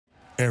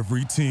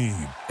Every team,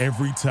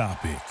 every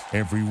topic,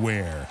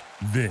 everywhere.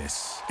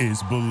 This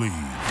is Believe.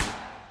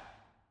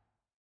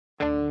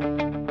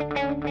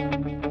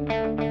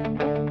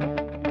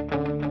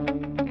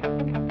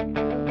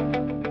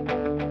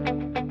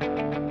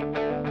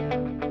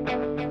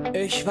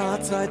 Ich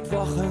warte seit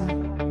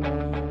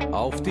Wochen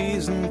auf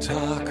diesen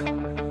Tag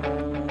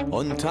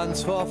und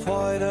tanz vor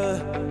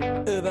Freude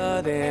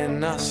über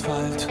den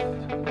Asphalt.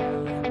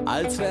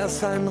 Als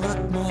wär's ein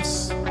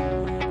Rhythmus,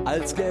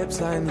 als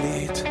gäb's ein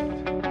Lied,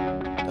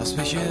 das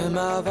mich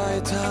immer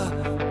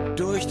weiter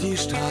durch die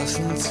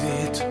Straßen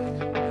zieht.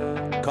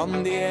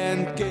 Komm dir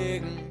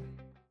entgegen.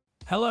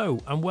 Hello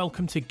and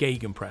welcome to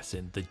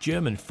Gegenpressing, the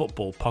German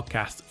football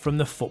podcast from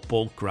the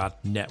Football Grad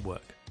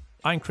Network.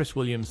 I'm Chris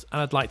Williams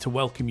and I'd like to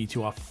welcome you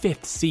to our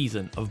 5th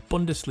season of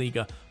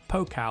Bundesliga,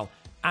 Pokal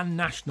and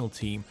national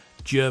team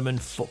German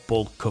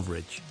football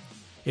coverage.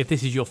 If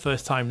this is your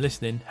first time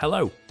listening,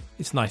 hello,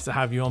 it's nice to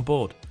have you on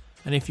board.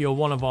 And if you're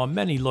one of our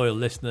many loyal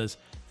listeners,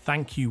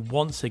 thank you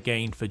once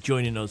again for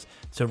joining us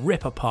to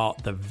rip apart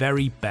the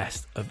very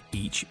best of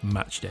each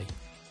matchday.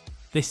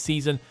 This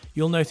season,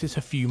 you'll notice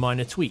a few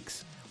minor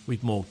tweaks,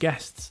 with more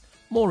guests,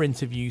 more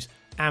interviews,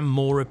 and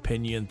more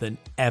opinion than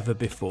ever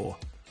before.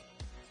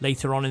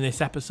 Later on in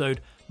this episode,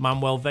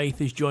 Manuel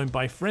Veith is joined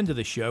by friend of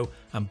the show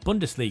and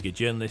Bundesliga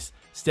journalist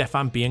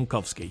Stefan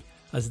Bienkowski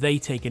as they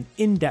take an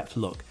in-depth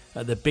look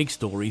at the big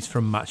stories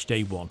from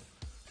matchday 1.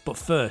 But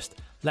first,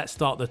 let's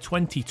start the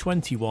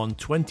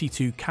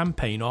 2021-22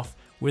 campaign off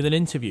with an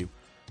interview.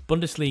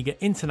 Bundesliga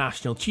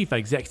International Chief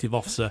Executive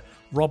Officer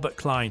Robert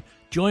Klein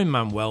joined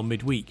Manuel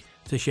midweek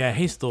to share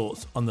his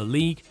thoughts on the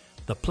league,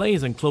 the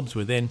players and clubs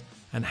within,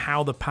 and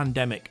how the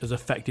pandemic has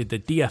affected the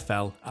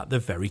DFL at the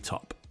very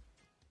top.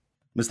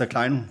 Mr.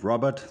 Klein,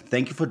 Robert,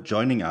 thank you for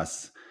joining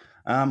us.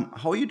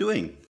 How are you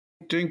doing?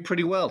 Doing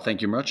pretty well,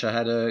 thank you much. I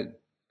had a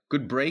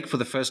good break for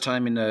the first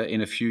time in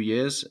a few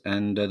years,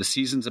 and the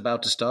season's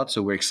about to start,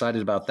 so we're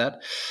excited about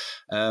that.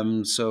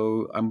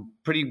 So I'm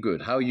pretty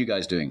good. How are you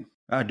guys doing?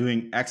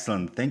 Doing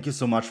excellent. Thank you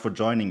so much for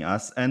joining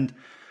us. And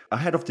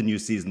ahead of the new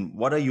season,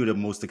 what are you the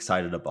most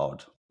excited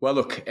about? Well,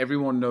 look,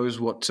 everyone knows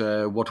what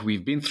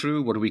we've been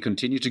through, what we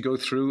continue to go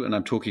through, and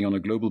I'm talking on a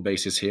global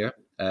basis here.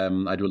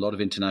 I do a lot of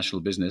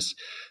international business.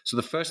 So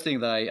the first thing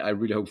that I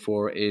really hope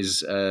for is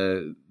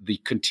the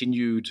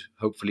continued,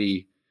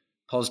 hopefully,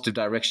 positive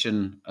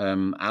direction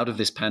out of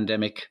this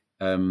pandemic.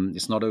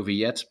 It's not over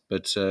yet,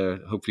 but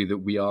hopefully that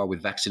we are,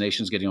 with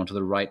vaccinations getting onto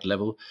the right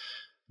level.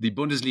 The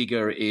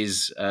Bundesliga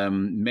is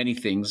many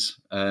things.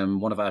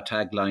 One of our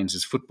taglines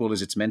is football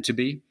as it's meant to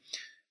be.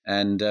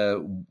 And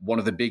one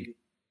of the big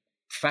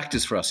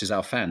factors for us is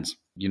our fans.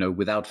 You know,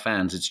 without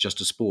fans, it's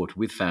just a sport.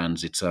 With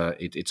fans, it's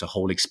a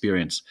whole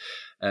experience.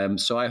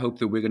 So I hope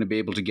that we're going to be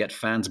able to get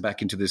fans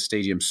back into the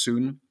stadium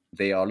soon.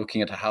 They are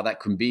looking at how that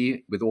can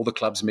be, with all the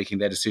clubs making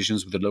their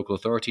decisions with the local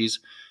authorities.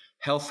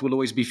 Health will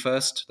always be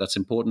first. That's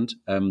important.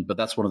 But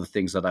that's one of the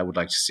things that I would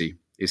like to see,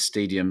 is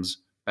stadiums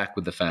back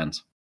with the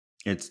fans.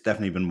 It's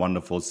definitely been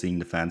wonderful seeing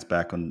the fans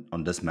back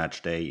on this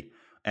match day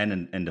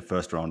and in the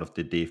first round of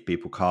the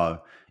DFB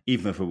Pokal,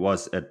 even if it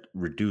was at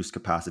reduced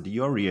capacity.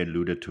 You already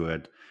alluded to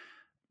it.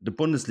 The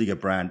Bundesliga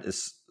brand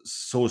is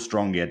so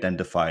strongly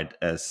identified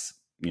as,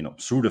 you know,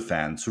 through the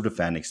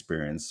fan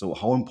experience. So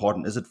how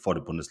important is it for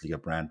the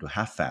Bundesliga brand to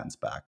have fans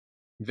back?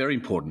 Very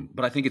important,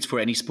 but I think it's for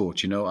any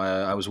sport. You know,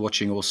 I was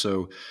watching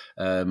also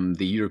the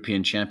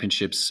European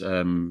Championships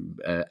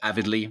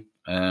avidly.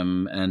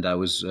 And I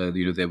was,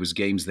 there was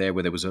games there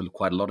where there was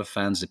quite a lot of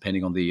fans,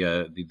 depending on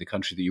the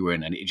country that you were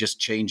in, and it just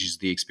changes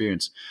the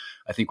experience.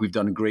 I think we've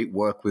done great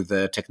work with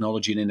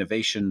technology and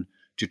innovation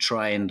to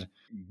try and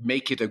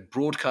make it a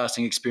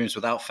broadcasting experience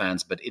without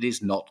fans, but it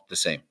is not the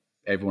same.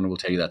 Everyone will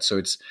tell you that. So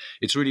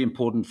it's really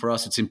important for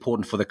us. It's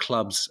important for the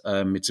clubs.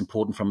 It's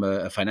important from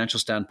a financial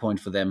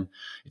standpoint for them.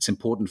 It's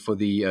important for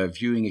the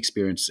viewing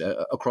experience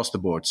across the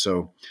board.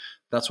 So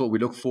that's what we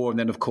look for. And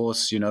then, of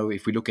course, you know,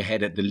 if we look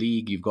ahead at the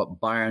league, you've got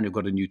Bayern, who've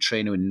got a new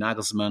trainer in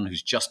Nagelsmann,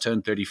 who's just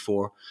turned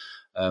 34,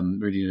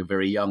 really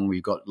very young.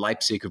 We've got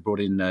Leipzig, who've brought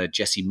in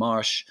Jesse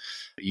Marsch.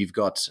 You've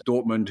got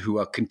Dortmund, who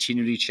are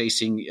continually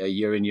chasing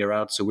year in, year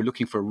out. So we're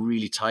looking for a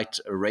really tight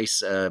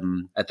race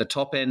at the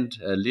top end.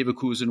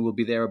 Leverkusen will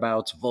be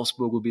thereabouts.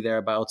 Wolfsburg will be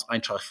thereabouts.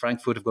 Eintracht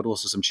Frankfurt have got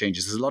also some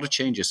changes. There's a lot of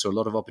changes, so a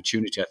lot of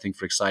opportunity, I think,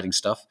 for exciting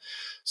stuff.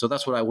 So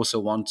that's what I also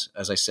want.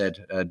 As I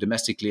said,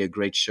 domestically, a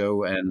great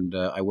show. And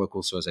I work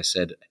also, as I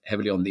said,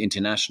 heavily on the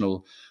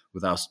international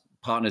with our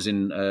partners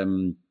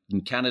in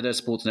Canada,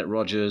 Sportsnet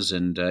Rogers,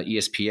 and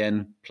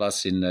ESPN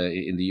Plus in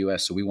the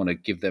US. So we want to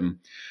give them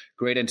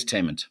great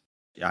entertainment.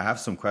 Yeah, I have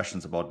some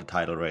questions about the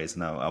title race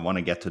now. I want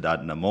to get to that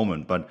in a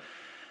moment. But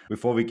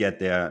before we get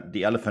there,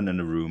 the elephant in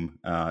the room,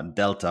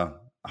 Delta.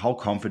 How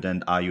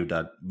confident are you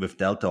that with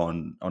Delta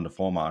on the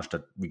Vormarsch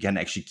that we can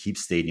actually keep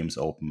stadiums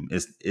open?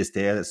 Is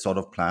there a sort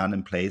of plan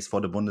in place for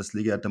the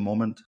Bundesliga at the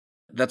moment?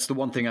 That's the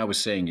one thing I was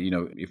saying. You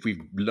know, if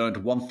we've learned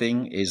one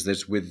thing, is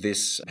that with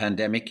this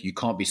pandemic, you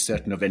can't be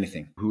certain of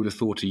anything. Who would have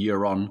thought a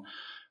year on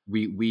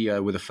We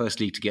were the first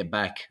league to get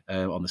back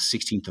on the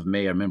 16th of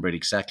May. I remember it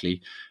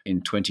exactly,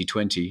 in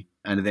 2020.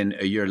 And then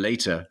a year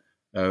later,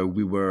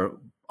 we were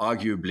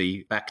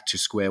arguably back to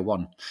square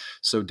one.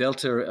 So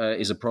Delta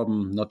is a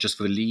problem not just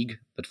for the league,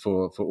 but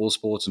for all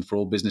sports and for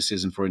all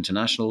businesses and for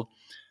international.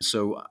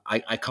 So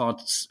I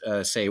can't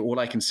say. All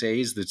I can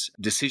say is that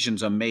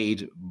decisions are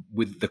made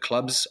with the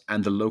clubs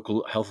and the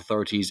local health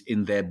authorities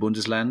in their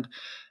Bundesland,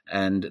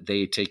 and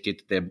they take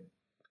it. They're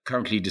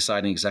currently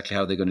deciding exactly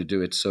how they're going to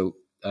do it. So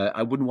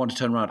I wouldn't want to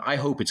turn around. I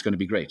hope it's going to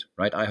be great,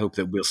 right? I hope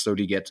that we'll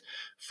slowly get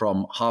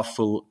from half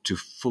full to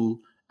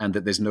full and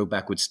that there's no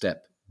backward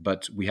step.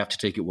 But we have to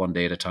take it one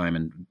day at a time,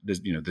 and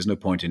there's no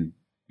point in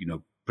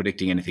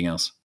predicting anything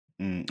else.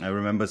 I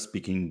remember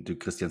speaking to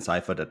Christian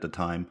Seifert at the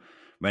time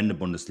when the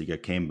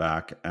Bundesliga came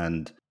back,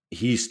 and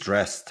he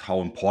stressed how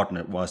important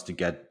it was to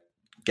get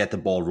the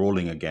ball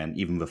rolling again,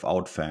 even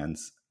without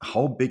fans.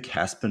 How big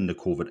has been the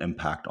COVID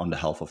impact on the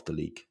health of the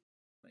league?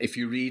 If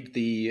you read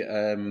the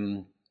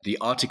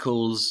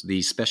articles,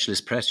 the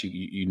specialist press,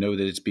 you know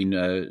that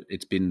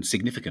it's been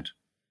significant,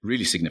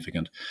 really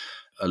significant.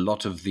 A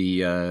lot of for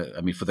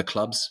the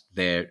clubs,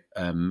 their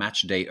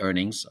match day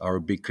earnings are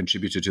a big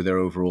contributor to their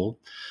overall.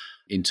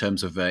 In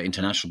terms of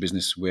international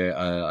business, where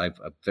I'm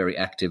very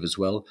active as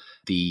well,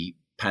 the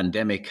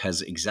pandemic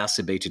has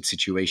exacerbated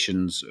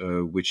situations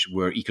which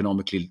were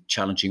economically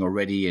challenging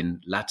already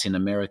in Latin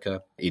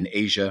America, in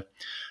Asia.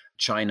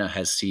 China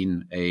has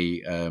seen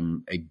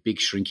a big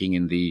shrinking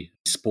in the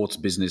sports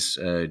business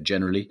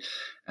generally,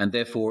 and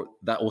therefore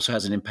that also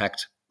has an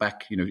impact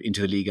back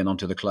into the league and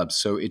onto the clubs.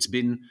 So it's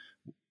been,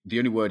 the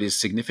only word is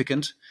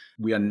significant.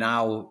 We are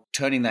now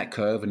turning that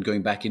curve and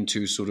going back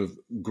into sort of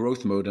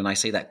growth mode. And I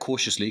say that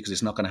cautiously because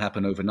it's not going to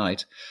happen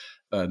overnight.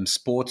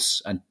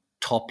 Sports and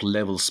top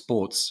level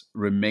sports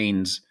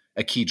remains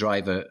a key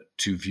driver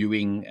to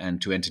viewing and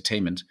to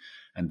entertainment.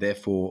 And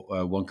therefore,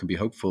 one can be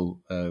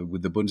hopeful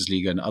with the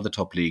Bundesliga and other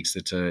top leagues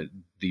that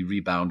the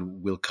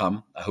rebound will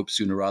come, I hope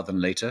sooner rather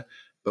than later.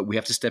 But we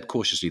have to step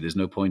cautiously. There's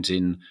no point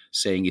in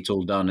saying it's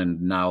all done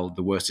and now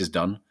the worst is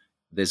done.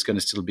 There's going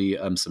to still be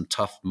some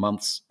tough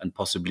months and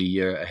possibly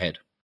year ahead.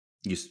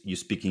 You're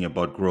speaking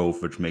about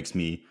growth, which makes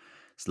me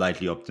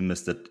slightly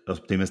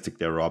optimistic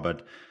there,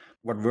 Robert.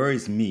 What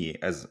worries me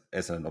as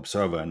an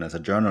observer and as a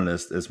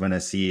journalist is when I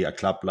see a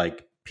club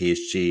like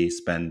PSG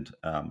spend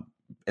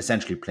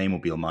essentially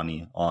Playmobil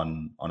money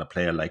on a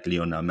player like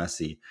Lionel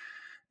Messi.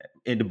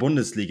 In the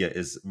Bundesliga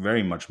is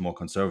very much more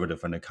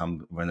conservative when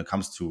it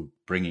comes to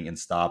bringing in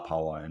star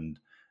power, and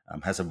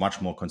has a much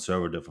more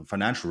conservative and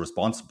financially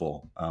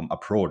responsible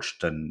approach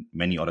than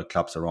many other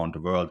clubs around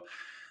the world.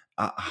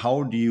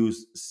 How do you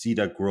see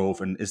that growth,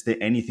 and is there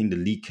anything the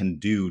league can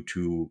do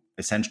to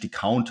essentially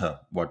counter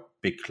what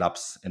big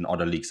clubs in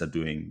other leagues are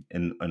doing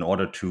in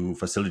order to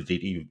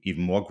facilitate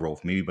even more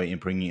growth, maybe by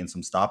bringing in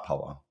some star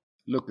power?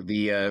 Look,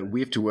 we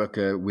have to work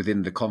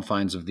within the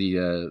confines of the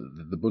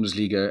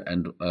Bundesliga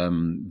and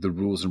the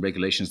rules and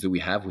regulations that we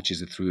have, which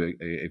is through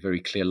a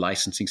very clear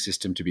licensing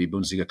system to be a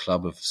Bundesliga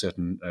club of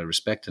certain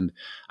respect. And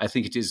I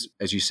think it is,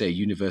 as you say,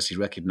 universally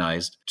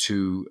recognized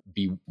to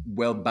be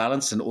well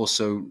balanced and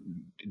also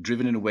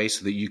driven in a way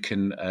so that you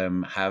can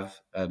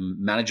have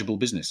manageable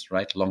business,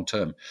 right, long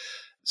term.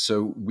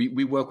 So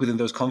we work within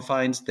those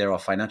confines. There are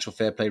financial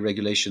fair play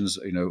regulations,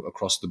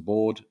 across the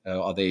board.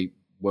 Are they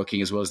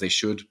working as well as they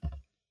should?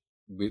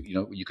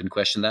 You can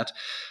question that,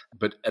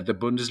 but at the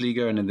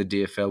Bundesliga and in the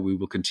DFL, we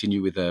will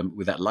continue with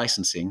that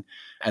licensing.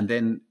 And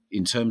then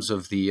in terms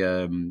of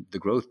the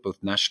growth, both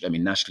nationally,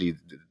 nationally,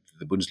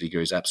 the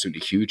Bundesliga is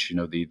absolutely huge.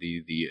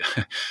 The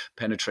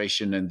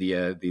penetration and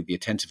the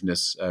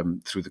attentiveness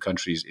through the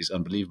countries is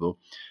unbelievable.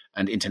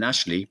 And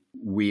internationally,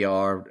 we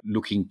are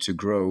looking to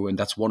grow, and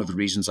that's one of the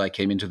reasons I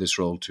came into this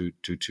role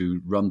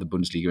to run the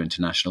Bundesliga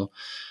International.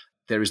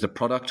 There is the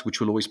product, which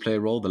will always play a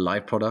role, the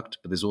live product,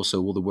 but there's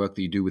also all the work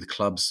that you do with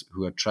clubs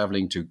who are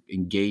traveling to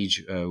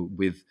engage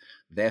with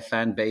their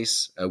fan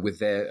base,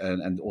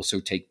 and also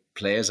take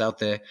players out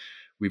there.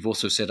 We've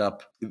also set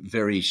up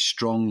very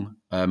strong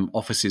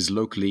offices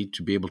locally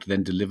to be able to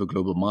then deliver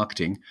global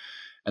marketing.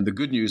 And the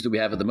good news that we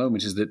have at the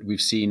moment is that we've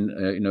seen,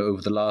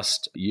 over the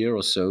last year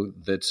or so,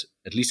 that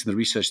at least in the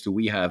research that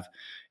we have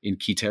in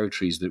key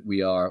territories, that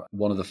we are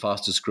one of the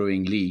fastest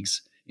growing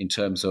leagues in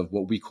terms of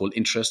what we call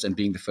interest and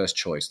being the first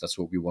choice. That's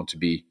what we want to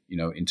be,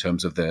 in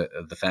terms of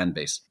the fan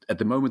base. At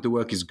the moment, the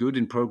work is good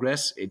in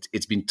progress.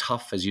 It's been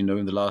tough, as you know,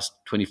 in the last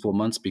 24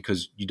 months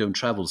because you don't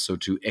travel. So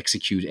to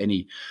execute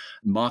any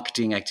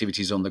marketing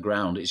activities on the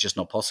ground is just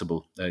not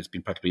possible. It's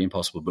been practically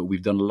impossible. But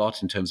we've done a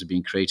lot in terms of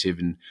being creative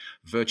in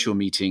virtual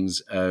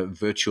meetings,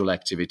 virtual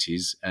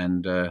activities.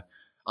 And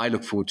I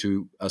look forward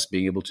to us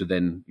being able to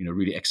then,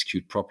 really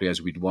execute properly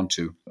as we'd want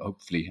to,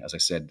 hopefully, as I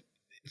said,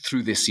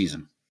 through this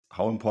season.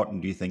 How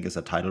important do you think is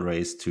a title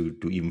race to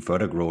even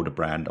further grow the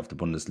brand of the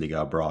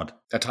Bundesliga abroad?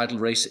 A title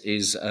race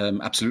is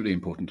absolutely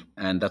important.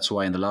 And that's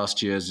why in the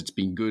last years, it's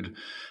been good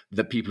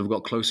that people have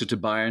got closer to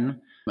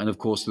Bayern. And of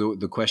course,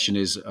 the question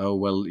is,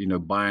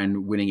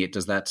 Bayern winning it,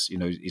 does that,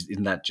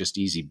 isn't that just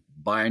easy?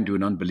 Bayern do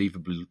an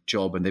unbelievable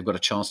job and they've got a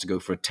chance to go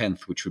for a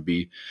 10th, which would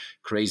be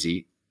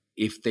crazy.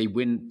 If they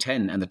win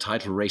 10 and the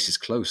title race is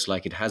close,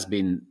 like it has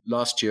been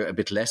last year, a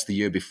bit less, the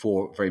year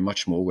before, very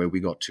much more, where we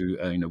got to,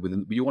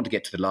 you want to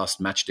get to the last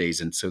match days,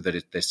 and so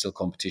that there's still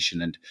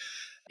competition and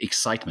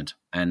excitement.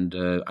 And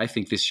I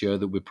think this year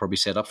that we're probably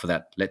set up for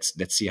that.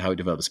 Let's see how it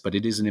develops. But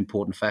it is an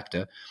important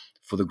factor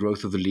for the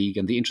growth of the league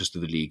and the interest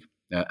of the league,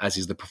 as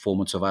is the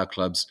performance of our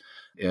clubs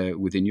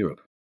within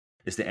Europe.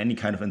 Is there any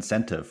kind of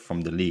incentive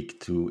from the league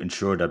to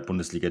ensure that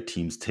Bundesliga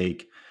teams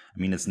take, I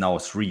mean, it's now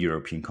 3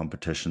 European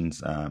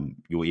competitions,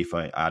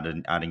 UEFA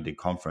adding the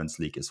Conference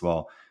League as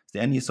well. Is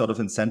there any sort of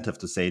incentive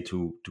to say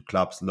to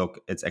clubs, look,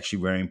 it's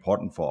actually very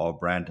important for our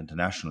brand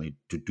internationally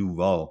to do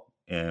well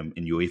in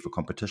UEFA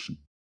competition?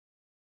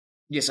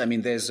 Yes, I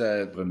mean, there's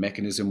a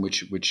mechanism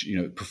which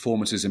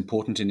performance is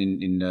important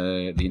in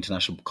the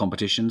international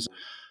competitions.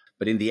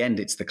 But in the end,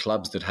 it's the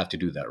clubs that have to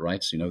do that,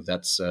 right?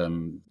 That's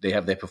they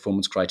have their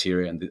performance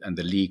criteria, and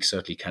the league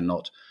certainly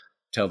cannot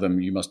tell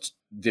them you must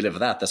deliver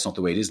that. That's not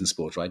the way it is in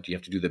sport, right? You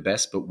have to do the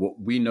best. But what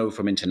we know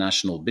from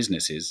international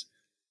business is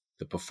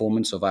the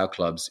performance of our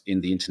clubs in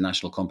the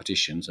international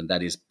competitions, and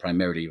that is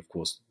primarily, of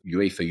course,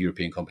 UEFA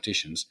European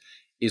competitions,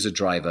 is a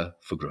driver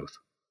for growth.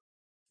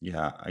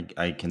 Yeah,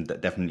 I can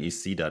definitely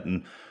see that.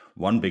 And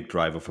one big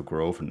driver for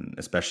growth, and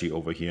especially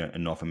over here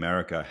in North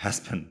America,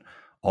 has been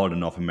all the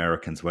North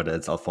Americans, whether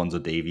it's Alphonso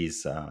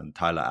Davies,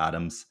 Tyler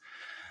Adams,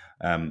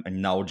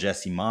 and now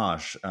Jesse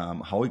Marsch.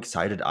 How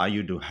excited are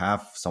you to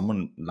have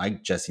someone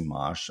like Jesse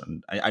Marsch?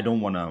 And I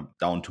don't want to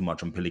down too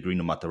much on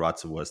Pellegrino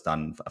Matarazzo, who has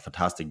done a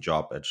fantastic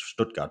job at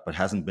Stuttgart, but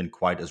hasn't been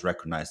quite as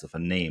recognized of a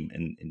name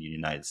in the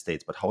United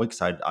States. But how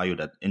excited are you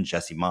that in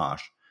Jesse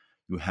Marsch,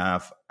 you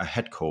have a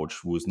head coach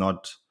who is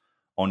not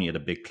only at a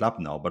big club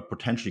now, but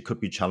potentially could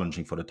be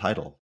challenging for the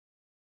title?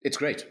 It's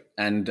great.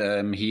 And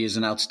he is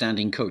an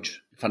outstanding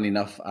coach. Funnily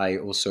enough, I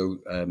also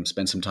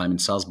spent some time in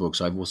Salzburg,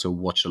 so I've also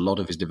watched a lot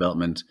of his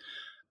development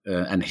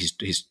and his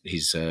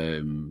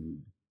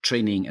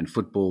training and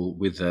football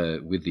with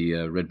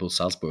the Red Bull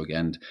Salzburg.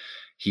 And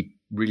he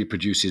really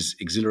produces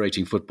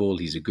exhilarating football.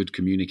 He's a good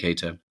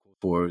communicator.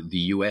 For the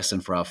US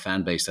and for our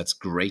fan base, that's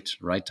great,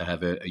 right? To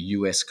have a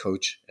US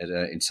coach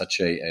in such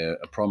a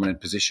prominent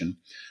position.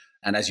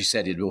 And as you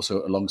said, it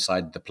also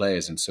alongside the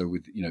players. And so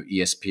with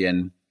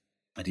ESPN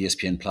at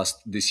ESPN Plus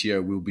this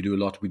year, we do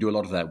a lot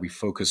of that. We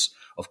focus,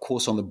 of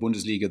course, on the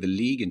Bundesliga, the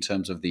league, in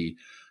terms of the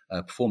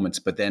performance,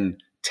 but then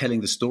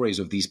telling the stories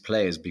of these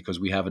players, because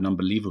we have an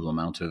unbelievable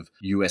amount of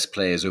US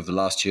players over the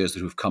last years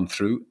that have come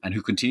through and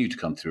who continue to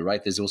come through,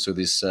 right? There's also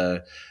this,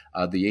 the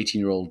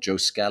 18-year-old Joe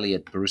Scally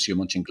at Borussia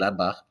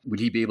Mönchengladbach. Will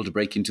he be able to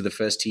break into the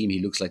first team?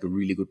 He looks like a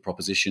really good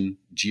proposition.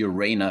 Gio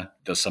Reyna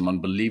does some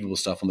unbelievable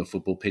stuff on the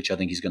football pitch. I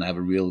think he's going to have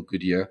a real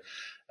good year.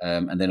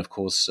 And then, of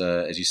course,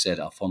 as you said,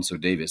 Alphonso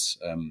Davies,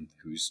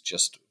 who's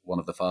just one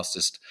of the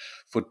fastest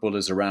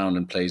footballers around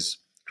and plays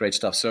great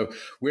stuff. So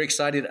we're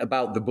excited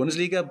about the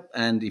Bundesliga.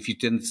 And if you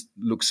didn't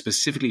look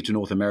specifically to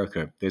North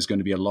America, there's going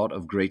to be a lot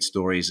of great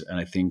stories, and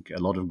I think a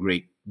lot of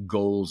great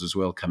goals as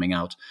well coming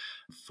out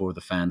for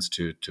the fans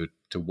to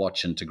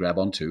watch and to grab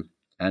onto.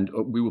 And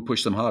we will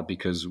push them hard,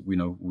 because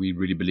we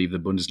really believe the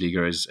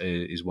Bundesliga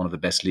is one of the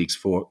best leagues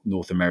for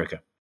North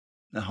America.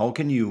 Now, how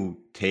can you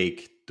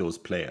take those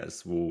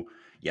players who,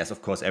 yes,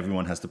 of course,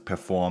 everyone has to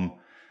perform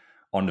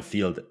on the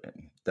field.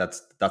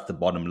 That's the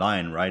bottom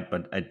line, right?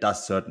 But it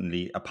does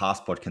certainly, a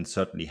passport can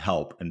certainly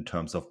help in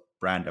terms of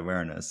brand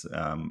awareness.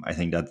 I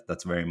think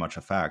that's very much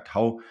a fact.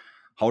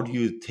 How do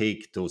you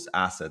take those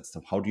assets?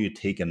 How do you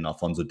take an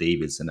Alphonso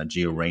Davies and a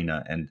Gio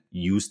Reyna and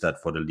use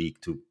that for the league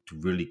to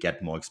really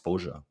get more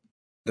exposure?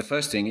 The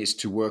first thing is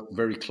to work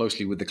very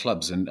closely with the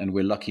clubs, and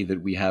we're lucky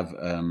that we have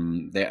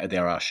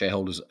they're our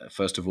shareholders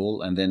first of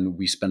all, and then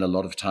we spend a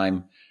lot of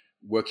time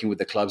working with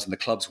the clubs and the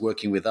clubs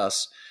working with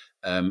us.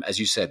 As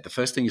you said, the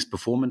first thing is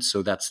performance,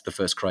 so that's the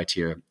first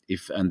criteria.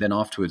 And then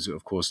afterwards,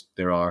 of course,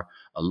 there are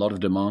a lot of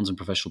demands on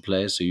professional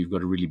players, so you've got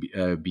to really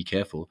be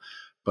careful.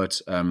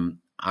 But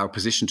our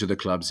position to the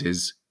clubs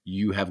is,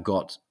 you have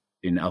got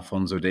in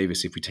Alphonso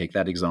Davies, if we take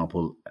that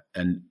example,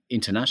 an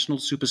international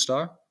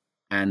superstar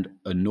and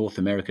a North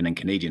American and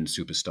Canadian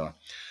superstar.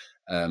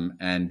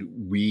 And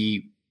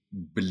we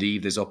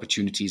believe there's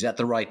opportunities at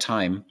the right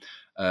time,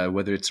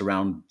 whether it's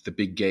around the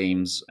big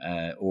games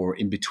or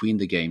in between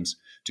the games,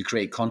 to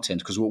create content.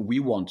 Because what we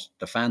want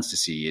the fans to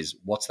see is,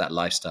 what's that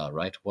lifestyle,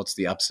 right? What's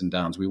the ups and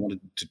downs? We want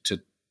to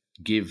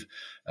give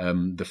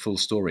the full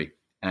story.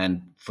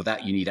 And for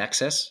that, you need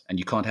access, and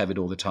you can't have it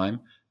all the time.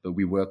 But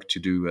we work to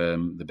do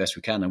the best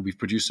we can. And we've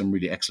produced some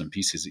really excellent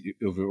pieces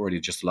over already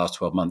just the last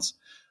 12 months,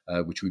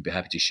 which we'd be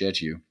happy to share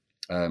to you.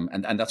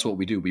 And that's what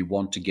we do. We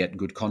want to get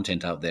good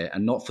content out there,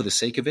 and not for the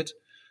sake of it,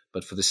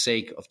 but for the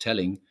sake of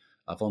telling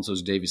Alphonso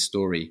Davies'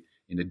 story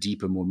in a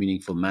deeper, more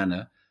meaningful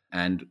manner.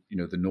 And,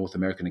 the North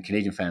American and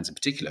Canadian fans in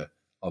particular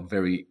are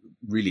really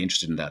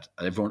interested in that.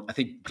 I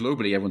think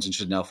globally, everyone's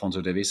interested in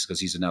Alphonso Davies because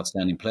he's an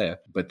outstanding player.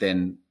 But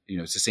then,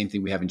 it's the same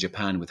thing we have in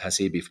Japan with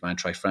Hasebe from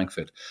Eintracht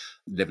Frankfurt,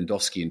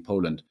 Lewandowski in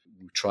Poland.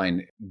 try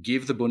and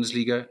give the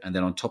Bundesliga, and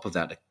then on top of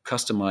that, a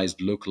customized,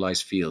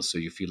 localized feel, so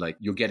you feel like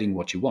you're getting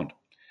what you want.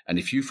 And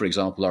if you, for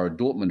example, are a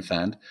Dortmund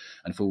fan,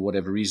 and for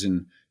whatever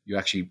reason you're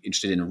actually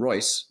interested in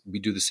Reus, we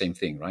do the same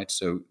thing, right?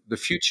 So the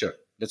future,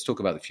 let's talk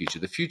about the future.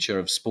 The future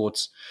of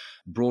sports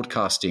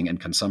broadcasting and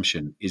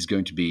consumption is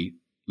going to be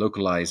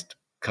localized,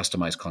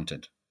 customized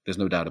content. There's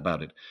no doubt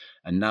about it.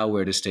 And now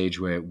we're at a stage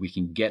where we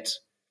can get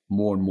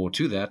more and more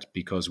to that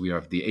because we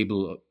have the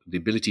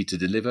ability to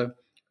deliver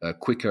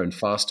quicker and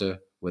faster,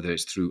 whether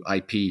it's through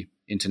IP,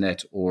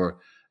 internet, or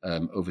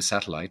over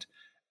satellite,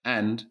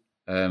 and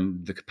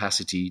the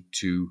capacity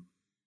to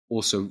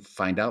also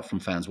find out from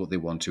fans what they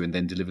want to and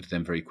then deliver to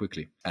them very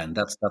quickly. And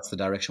that's the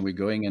direction we're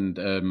going.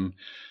 And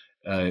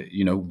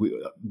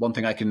one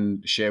thing I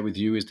can share with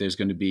you is there's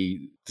going to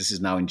be, this is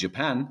now in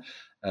Japan,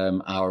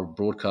 our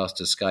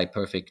broadcaster Sky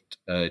Perfect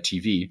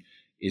TV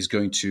is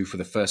going to, for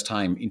the first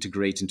time,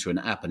 integrate into an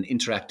app, an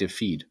interactive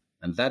feed.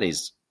 And that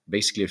is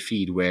basically a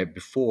feed where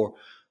before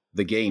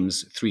the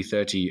games,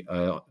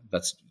 3:30,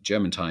 that's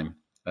German time,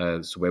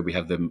 so where we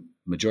have the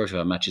majority of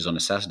our matches on a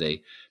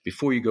Saturday,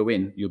 before you go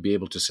in, you'll be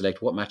able to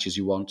select what matches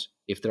you want.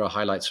 If there are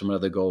highlights from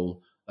another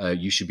goal,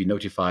 you should be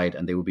notified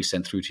and they will be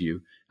sent through to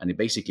you. And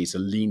it's a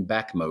lean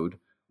back mode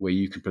where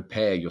you can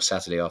prepare your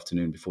Saturday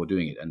afternoon before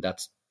doing it. And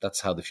that's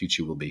how the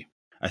future will be.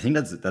 I think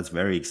that's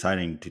very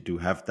exciting to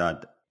have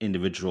that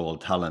individual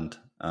talent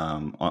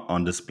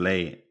on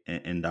display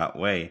in that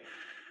way.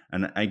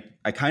 And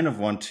I kind of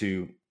want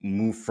to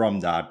move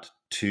from that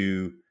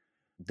to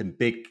the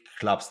big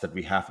clubs that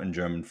we have in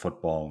German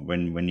football.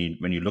 When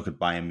you look at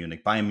Bayern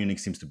Munich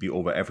seems to be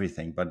over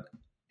everything. But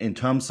in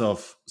terms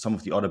of some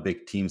of the other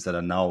big teams that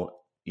are now,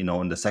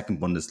 in the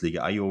second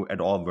Bundesliga, are you at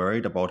all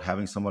worried about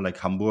having someone like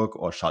Hamburg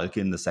or Schalke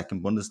in the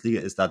second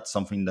Bundesliga? Is that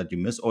something that you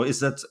miss? Or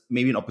is that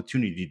maybe an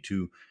opportunity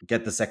to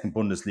get the second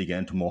Bundesliga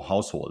into more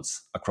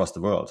households across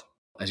the world?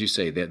 As you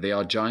say, they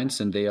are giants,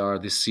 and they are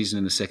this season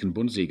in the second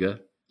Bundesliga.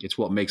 It's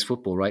what makes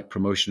football, right?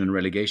 Promotion and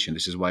relegation.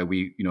 This is why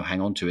we,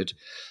 hang on to it.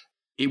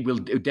 It will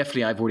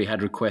definitely, I've already had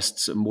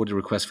more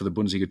requests for the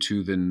Bundesliga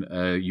 2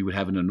 than you would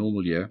have in a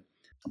normal year.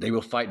 They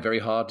will fight very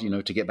hard,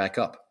 to get back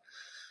up.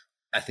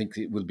 I think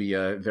it will be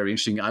very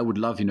interesting. I would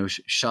love,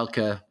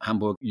 Schalke,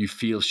 Hamburg, you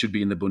feel should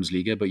be in the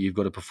Bundesliga, but you've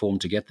got to perform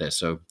to get there.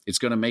 So it's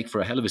going to make for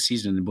a hell of a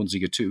season in the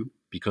Bundesliga 2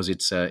 because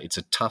it's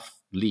a tough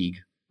league,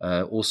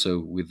 also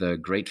with a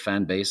great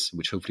fan base,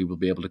 which hopefully will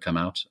be able to come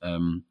out.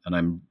 And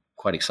I'm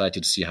quite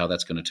excited to see how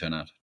that's going to turn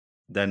out.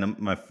 Then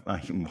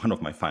one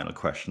of my final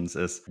questions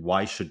is,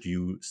 why should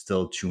you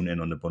still tune in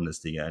on the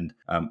Bundesliga and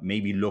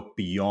maybe look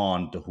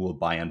beyond the whole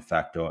Bayern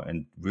factor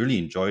and really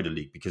enjoy the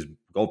league? Because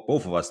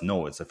both of us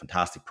know it's a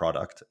fantastic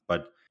product,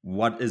 but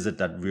what is it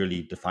that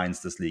really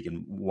defines this league,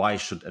 and why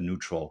should a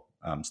neutral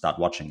start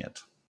watching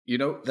it?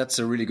 That's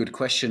a really good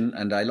question,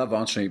 and I love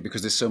answering it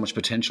because there's so much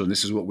potential, and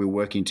this is what we're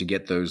working to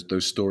get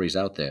those stories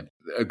out there.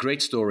 A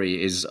great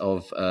story is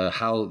of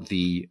how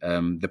the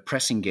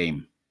pressing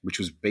game, which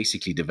was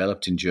basically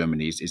developed in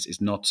Germany,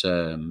 is not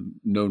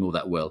known all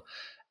that well.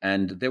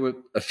 And there were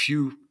a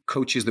few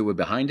coaches that were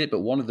behind it, but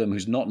one of them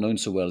who's not known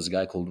so well is a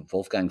guy called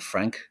Wolfgang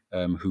Frank,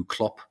 who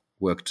Klopp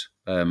worked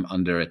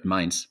under at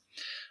Mainz.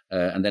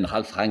 And then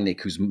Ralf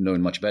Rangnick, who's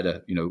known much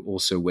better,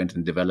 also went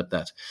and developed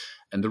that.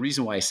 And the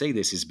reason why I say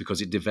this is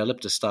because it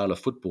developed a style of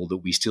football that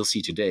we still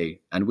see today,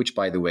 and which,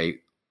 by the way,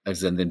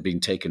 has then been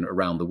taken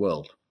around the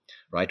world,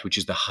 right? Which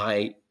is the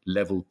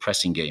high-level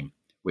pressing game,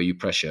 where you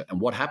pressure. And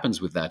what happens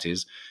with that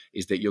is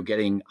that you're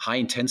getting high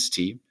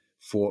intensity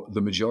for the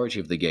majority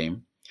of the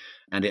game,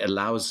 and it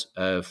allows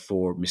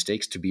for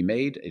mistakes to be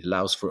made. It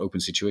allows for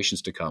open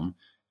situations to come,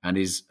 and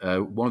is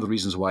one of the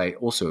reasons why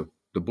also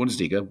the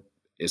Bundesliga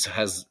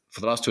has,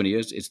 for the last 20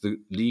 years, it's the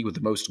league with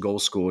the most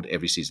goals scored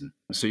every season.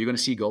 So you're going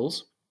to see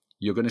goals.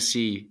 You're going to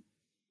see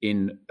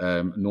in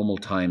normal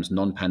times,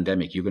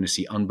 non-pandemic, you're going to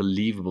see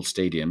unbelievable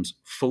stadiums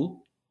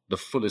full, the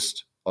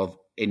fullest of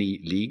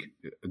any league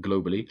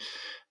globally.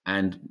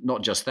 And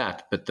not just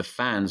that, but the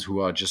fans who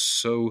are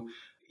just so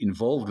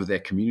involved with their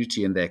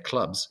community and their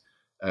clubs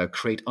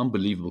create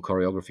unbelievable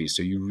choreographies.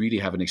 So you really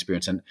have an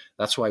experience. And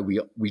that's why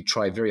we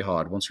try very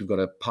hard. Once we've got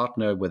a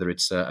partner, whether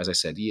it's, as I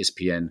said,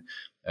 ESPN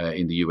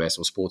in the US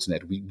or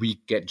Sportsnet,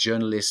 we get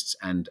journalists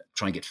and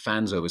try and get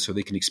fans over so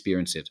they can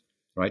experience it,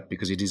 right?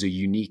 Because it is a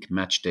unique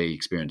match day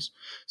experience.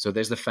 So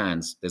there's the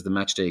fans, there's the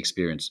match day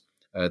experience.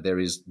 There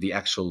is the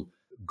actual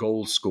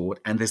goals scored,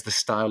 and there's the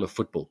style of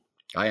football.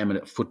 I am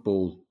a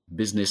football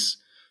business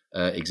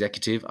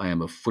executive. I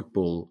am a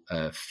football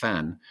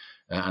fan,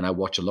 and I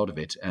watch a lot of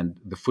it. And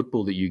the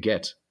football that you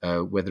get,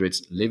 whether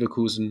it's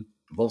Leverkusen,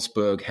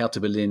 Wolfsburg, Hertha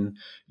Berlin,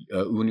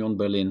 Union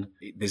Berlin,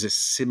 there's a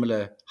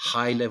similar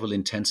high-level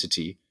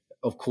intensity.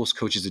 Of course,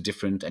 coaches are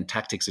different and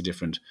tactics are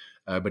different,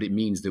 but it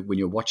means that when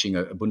you're watching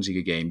a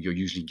Bundesliga game, you're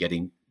usually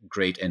getting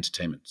great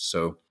entertainment.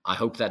 So I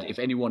hope that if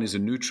anyone is a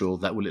neutral,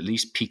 that will at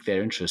least pique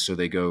their interest. So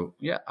they go,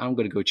 yeah, I'm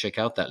going to go check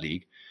out that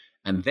league.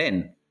 And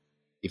then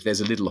if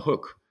there's a little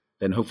hook,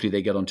 then hopefully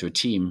they get onto a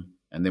team,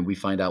 and then we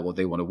find out what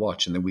they want to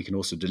watch. And then we can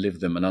also deliver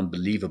them an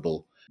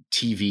unbelievable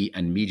TV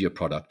and media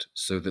product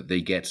so that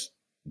they get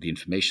the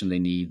information they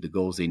need, the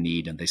goals they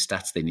need, and the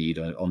stats they need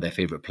on their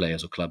favorite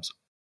players or clubs.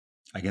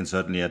 I can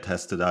certainly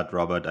attest to that,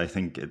 Robert. I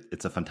think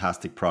it's a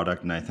fantastic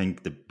product, and I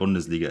think the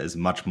Bundesliga is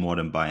much more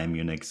than Bayern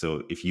Munich.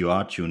 So if you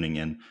are tuning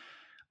in,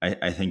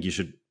 I think you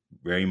should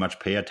very much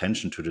pay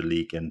attention to the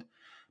league and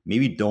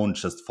maybe don't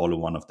just follow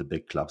one of the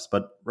big clubs.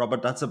 But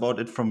Robert, that's about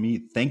it from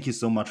me. Thank you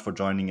so much for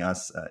joining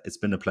us. It's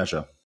been a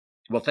pleasure.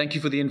 Well, thank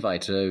you for the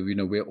invite.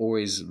 We're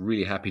always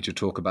really happy to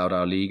talk about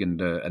our league and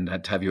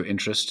to have your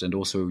interest. And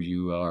also,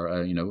 you are,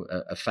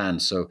 a fan.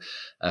 So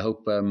I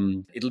hope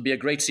it'll be a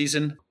great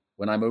season.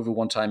 When I'm over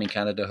one time in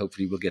Canada,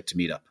 hopefully we'll get to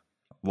meet up.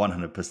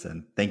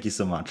 100%. Thank you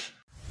so much.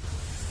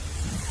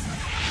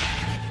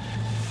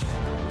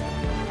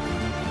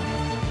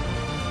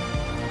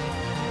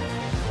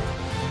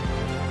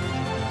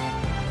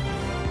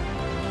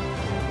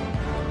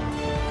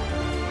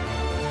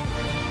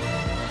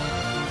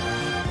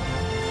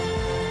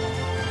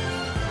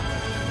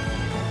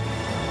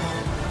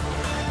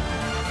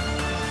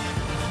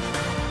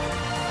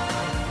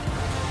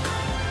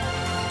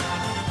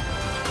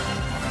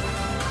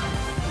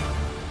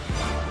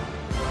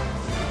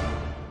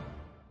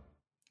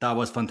 That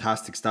was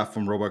fantastic stuff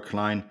from Robert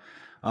Klein.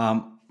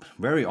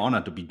 Very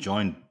honored to be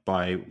joined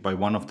by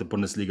one of the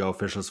Bundesliga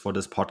officials for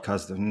this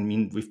podcast. I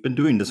mean, we've been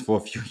doing this for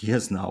a few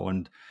years now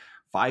and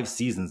 5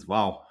 seasons.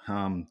 Wow,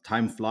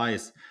 time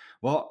flies.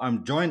 Well,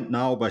 I'm joined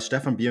now by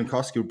Stefan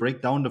Bienkowski to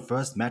break down the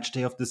first match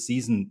day of the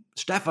season.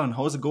 Stefan,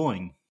 how's it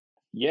going?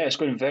 Yeah, it's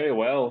going very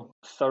well.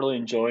 Thoroughly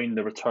enjoying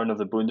the return of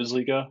the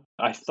Bundesliga.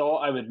 I thought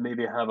I would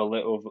maybe have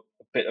a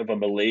bit of a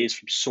malaise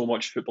from so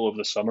much football over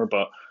the summer,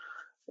 but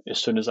as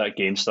soon as that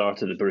game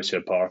started at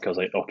Borussia Park, I was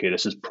like, okay,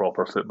 this is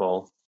proper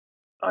football,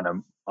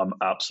 and I'm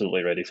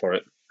absolutely ready for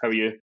it. How are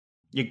you?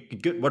 You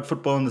good? What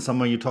football in the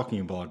summer are you talking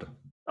about?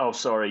 Oh,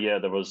 sorry. Yeah,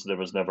 there was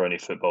never any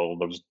football.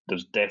 There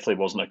definitely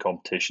wasn't a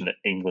competition that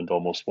England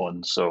almost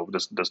won. So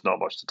there's not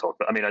much to talk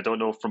about. I mean, I don't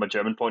know from a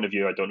German point of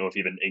view. I don't know if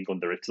even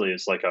England or Italy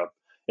is like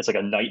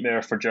a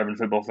nightmare for German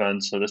football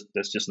fans. So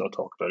let's just not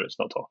talk about it. Let's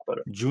not talk about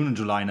it. June and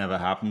July never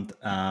happened.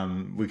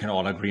 We can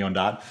all agree on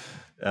that.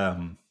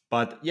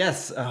 But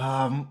yes,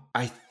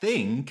 I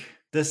think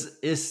this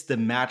is the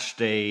match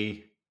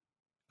day,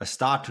 a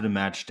start to the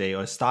match day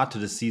or a start to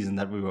the season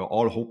that we were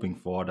all hoping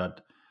for,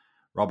 that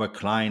Robert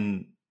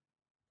Klein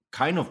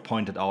kind of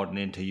pointed out in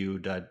an interview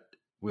that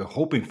we're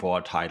hoping for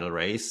a title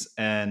race.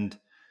 And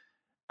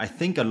I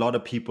think a lot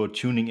of people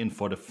tuning in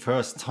for the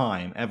first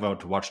time ever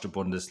to watch the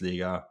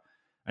Bundesliga,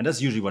 and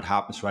that's usually what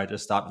happens right at the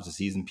start of the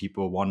season.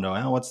 People wonder,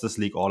 what's this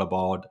league all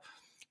about?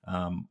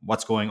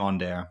 What's going on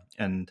there?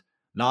 And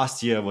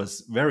last year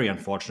was very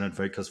unfortunate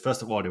because,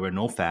 first of all, there were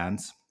no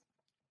fans.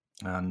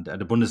 And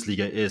the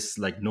Bundesliga is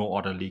like no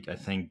other league, I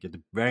think,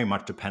 very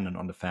much dependent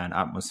on the fan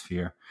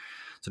atmosphere.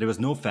 So there was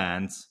no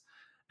fans.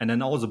 And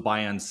then also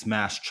Bayern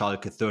smashed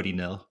Schalke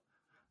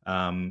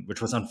 30-0,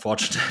 which was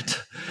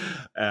unfortunate.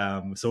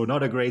 So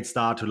not a great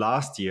start to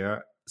last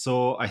year.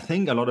 So I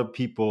think a lot of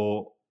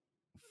people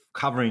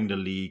covering the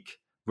league,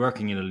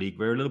 working in the league,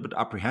 were a little bit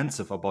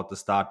apprehensive about the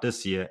start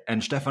this year.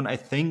 And Stefan, I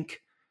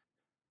think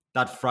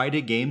that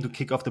Friday game to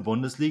kick off the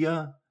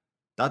Bundesliga,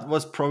 that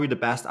was probably the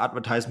best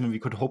advertisement we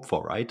could hope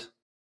for, right?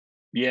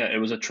 Yeah, it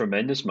was a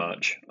tremendous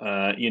match.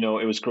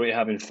 It was great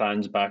having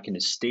fans back in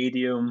the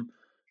stadium.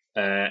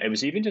 It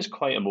was even just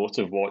quite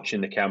emotive watching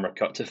the camera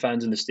cut to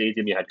fans in the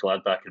stadium. You had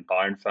Gladbach and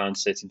Bayern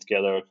fans sitting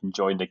together,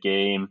 enjoying the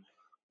game.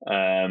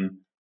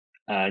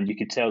 And you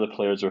could tell the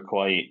players were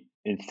quite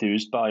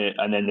enthused by it.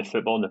 And then the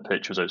football on the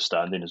pitch was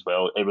outstanding as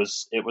well. It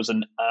was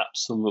an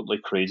absolutely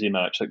crazy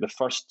match. Like the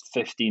first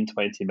 15,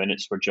 20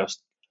 minutes were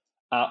just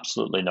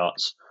absolutely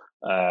nuts.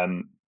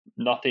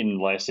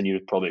 Nothing less than you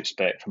would probably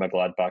expect from a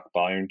Gladbach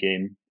Bayern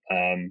game.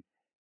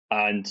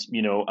 And,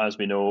 as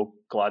we know,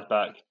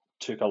 Gladbach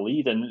took a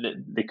lead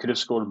and they could have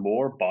scored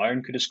more.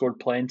 Bayern could have scored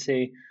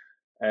plenty.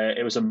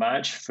 It was a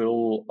match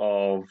full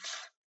of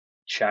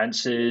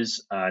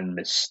chances and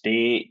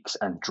mistakes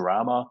and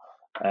drama.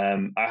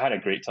 I had a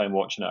great time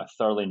watching it. I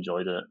thoroughly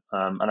enjoyed it.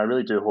 And I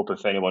really do hope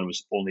if anyone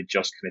was only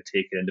just kind of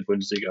taking in the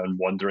Bundesliga and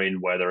wondering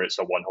whether it's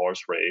a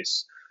one-horse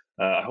race,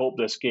 I hope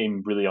this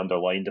game really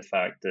underlined the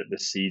fact that the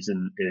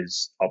season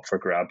is up for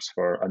grabs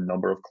for a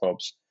number of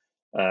clubs.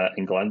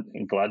 And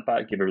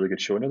Gladbach gave a really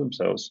good showing of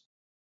themselves.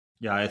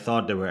 Yeah, I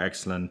thought they were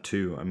excellent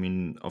too. I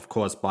mean, of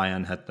course,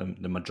 Bayern had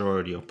the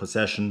majority of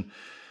possession.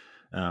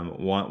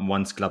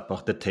 Once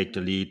Gladbach did take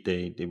the lead,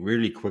 they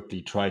really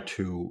quickly tried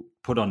to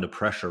put on the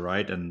pressure,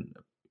 right? And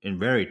in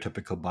very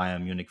typical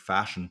Bayern Munich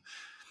fashion.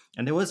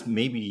 And it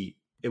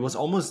was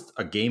almost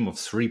a game of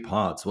 3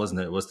 parts,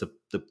 wasn't it? It was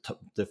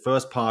the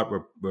first part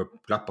where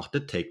Gladbach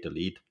did take the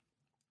lead.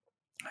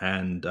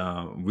 And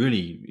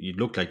really, it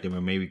looked like they were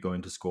maybe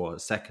going to score a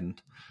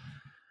second.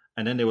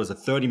 And then there was a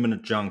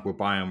 30-minute chunk where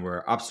Bayern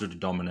were absolutely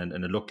dominant,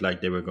 and it looked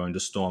like they were going to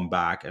storm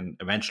back and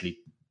eventually,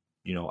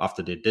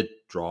 after they did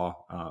draw,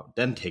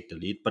 then take the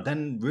lead. But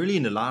then really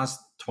in the last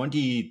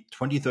 30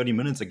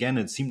 minutes, again,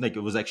 it seemed like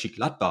it was actually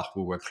Gladbach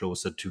who were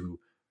closer to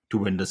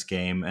win this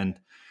game. And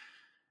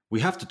we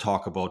have to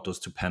talk about those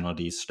 2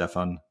 penalties,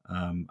 Stefan.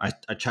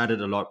 I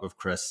chatted a lot with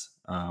Chris,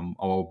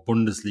 our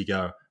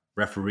Bundesliga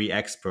referee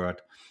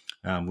expert,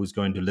 who's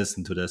going to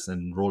listen to this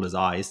and roll his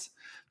eyes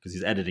because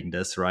he's editing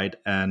this, right?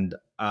 And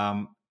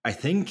I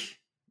think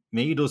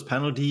maybe those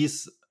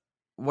penalties,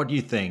 what do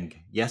you think?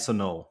 Yes or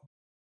no?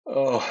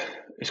 Oh,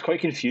 it's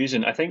quite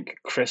confusing. I think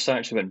Chris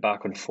actually went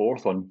back and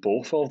forth on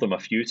both of them a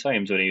few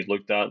times when he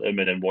looked at them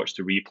and then watched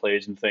the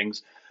replays and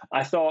things.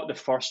 I thought the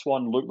first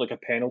one looked like a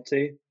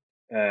penalty.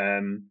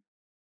 And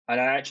I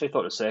actually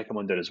thought the second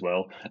one did as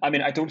well. I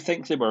mean, I don't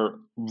think they were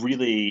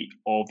really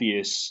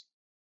obvious,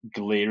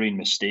 glaring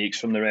mistakes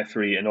from the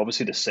referee. And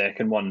obviously the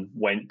second one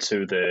went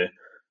to the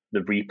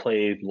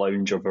replay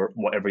lounge or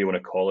whatever you want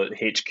to call it,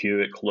 HQ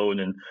at Cologne,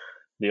 and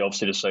they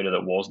obviously decided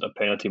it wasn't a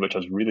penalty, which I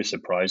was really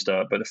surprised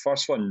at. But the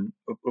first one,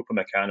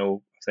 Upamecano,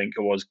 I think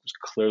it was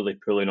clearly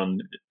pulling on,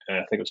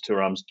 I think it was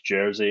Thuram's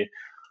jersey.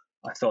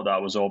 I thought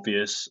that was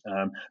obvious.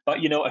 But,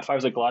 if I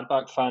was a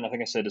Gladbach fan, I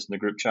think I said this in the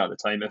group chat at the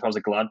time, if I was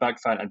a Gladbach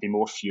fan, I'd be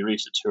more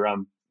furious at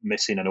Thuram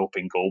missing an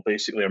open goal,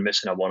 basically, or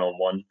missing a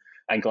one-on-one.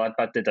 And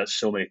Gladbach did that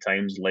so many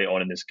times late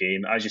on in this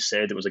game. As you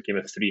said, it was a game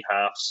of 3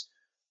 halves.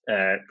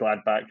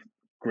 Gladbach,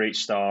 great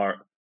start.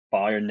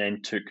 Bayern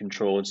then took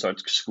control and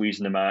started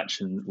squeezing the match,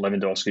 and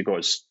Lewandowski got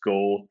his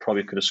goal.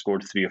 Probably could have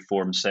scored 3 or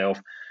 4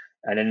 himself.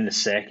 And then in the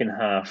second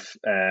half,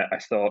 I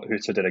thought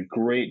Hutter did a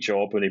great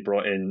job when he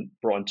brought in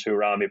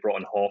Thuram, he brought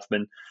in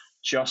Hoffman,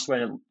 just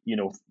when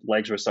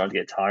legs were starting to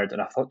get tired.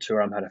 And I thought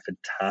Thuram had a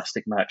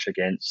fantastic match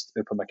against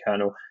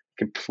Upamecano.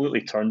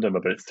 Completely turned him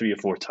about 3 or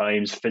 4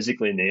 times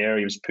physically in the air.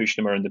 He was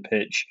pushing him around the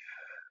pitch.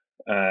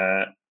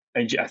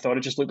 And I thought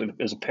it just looked like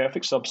it was a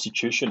perfect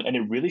substitution, and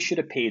it really should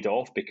have paid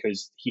off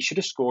because he should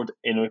have scored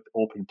in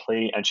open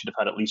play and should have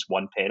had at least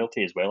 1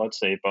 penalty as well, I'd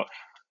say. But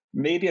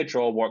maybe a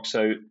draw works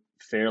out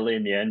fairly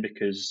in the end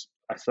because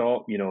I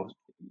thought,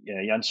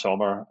 Jan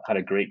Sommer had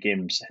a great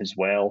game as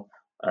well,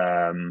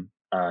 and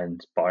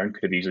Bayern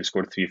could have easily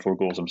scored 3 or 4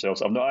 goals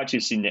themselves. I've not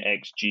actually seen the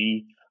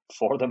XG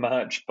for the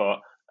match, but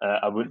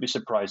I wouldn't be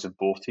surprised if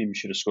both teams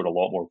should have scored a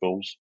lot more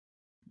goals.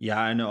 Yeah,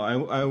 I know.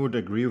 I would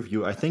agree with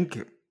you. I think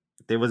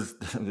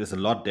there's a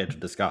lot there to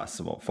discuss.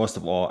 Well, first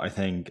of all, I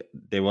think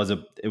it was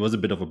a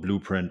bit of a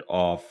blueprint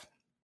of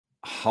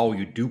how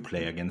you do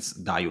play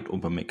against Dayot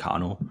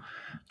Upamecano,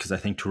 because I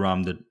think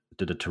Thuram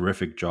did a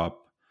terrific job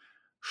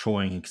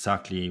showing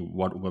exactly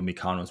what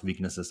Upamecano's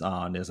weaknesses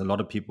are. And there's a lot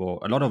of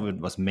it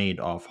was made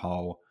of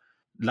how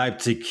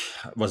Leipzig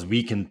was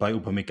weakened by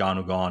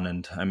Upamecano gone,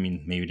 and I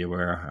mean maybe they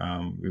were.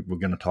 We're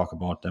going to talk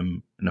about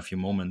them in a few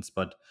moments,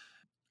 but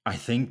I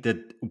think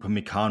that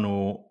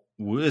Upamecano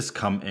will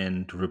come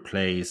in to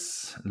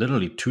replace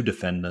literally 2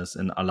 defenders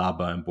in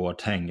Alaba and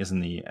Boateng,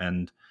 isn't he?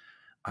 And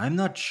I'm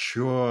not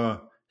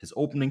sure his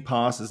opening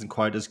pass isn't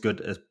quite as good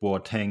as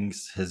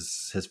Boateng's.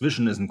 His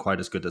vision isn't quite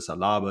as good as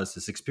Alaba's.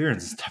 His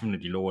experience is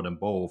definitely lower than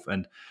both.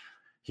 And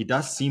he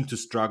does seem to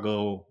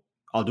struggle,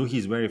 although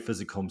he's very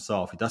physical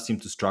himself, he does seem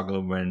to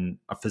struggle when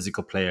a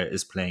physical player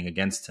is playing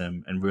against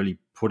him and really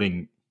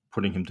putting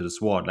him to the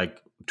sword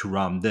like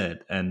Thuram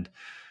did. And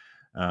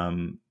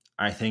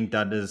I think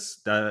that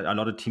a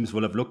lot of teams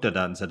will have looked at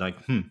that and said, like,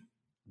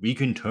 we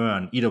can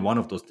turn either one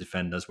of those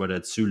defenders, whether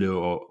it's Süle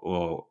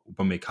or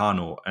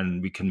Upamecano,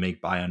 and we can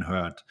make Bayern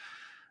hurt.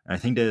 And I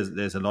think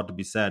there's a lot to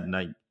be said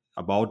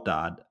about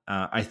that.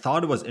 I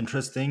thought it was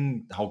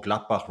interesting how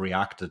Gladbach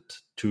reacted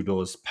to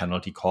those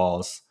penalty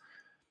calls,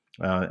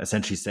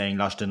 essentially saying,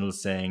 Lars Stindl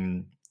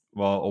saying,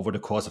 well, over the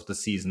course of the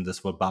season,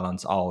 this will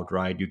balance out,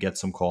 right? You get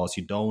some calls,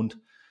 you don't.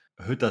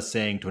 Hutter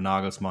saying to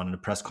Nagelsmann in the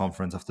press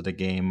conference after the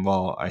game,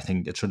 well, I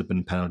think it should have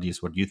been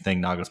penalties. What do you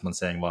think? Nagelsmann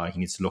saying, well, he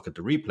needs to look at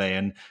the replay.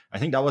 And I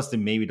think that was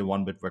maybe the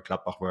one bit where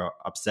Gladbach were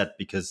upset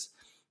because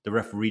the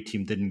referee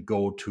team didn't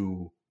go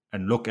to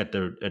and look at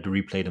the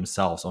replay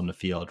themselves on the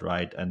field,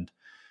 right? And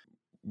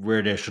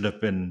where they should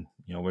have been,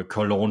 where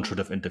Cologne should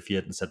have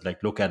interfered and said,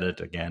 like, look at it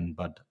again.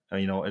 But,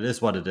 it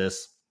is what it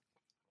is.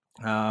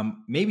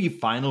 Maybe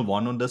final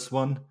one on this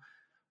one.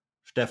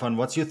 Stefan,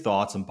 what's your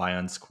thoughts on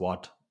Bayern's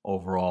squad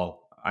overall?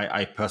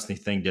 I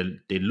personally think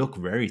they look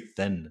very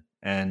thin,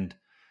 and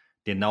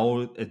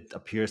it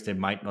appears they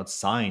might not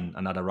sign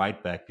another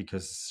right back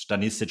because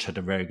Stanisic had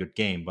a very good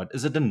game. But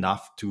is it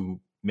enough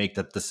to make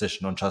that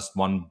decision on just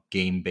one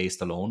game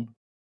based alone?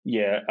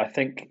 Yeah, I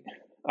think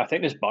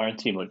this Bayern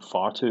team looked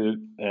far too,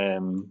 I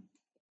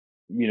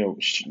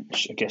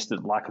guess the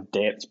lack of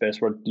depth is the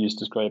best word to use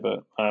to describe it.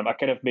 I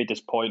kind of made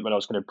this point when I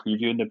was kind of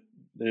previewing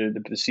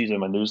the season in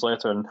my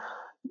newsletter, and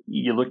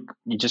you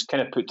just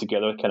kind of put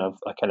together a kind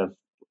of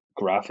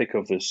graphic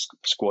of this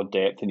squad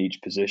depth in each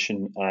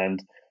position,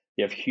 and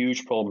you have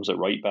huge problems at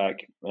right back.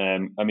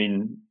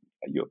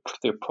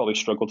 They'll probably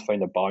struggle to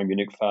find a Bayern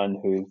Munich fan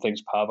who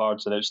thinks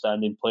Pavard's an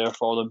outstanding player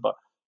for them, but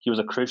he was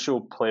a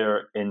crucial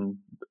player in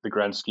the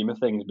grand scheme of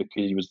things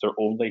because he was their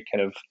only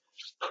kind of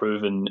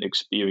proven,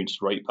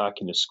 experienced right back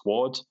in the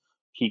squad.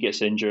 He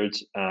gets injured,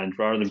 and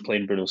rather than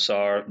playing Bruno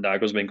Sarr,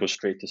 Nagelsmann goes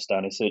straight to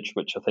Stanisic,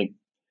 which I think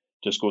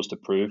just goes to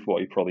prove what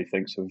he probably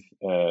thinks of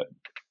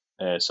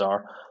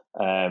Sarr.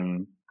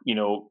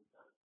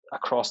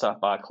 across that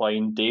back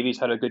line. Davies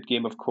had a good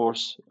game, of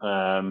course,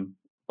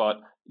 but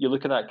you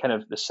look at that kind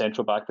of the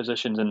central back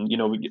positions, and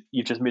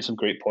you've just made some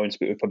great points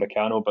about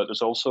Upamecano, but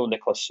there's also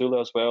Nicolas Sula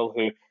as well,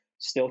 who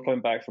still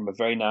coming back from a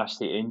very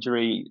nasty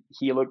injury.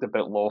 He looked a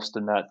bit lost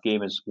in that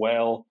game as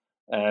well.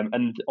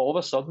 And all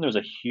of a sudden, there's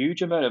a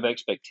huge amount of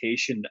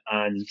expectation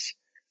and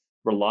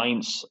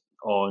reliance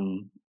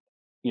on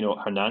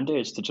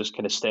Hernandez to just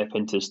kind of step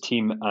into his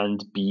team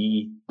and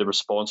be the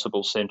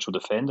responsible central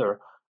defender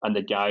and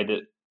the guy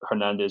that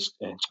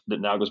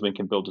Nagelsmann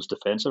can build his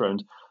defense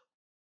around.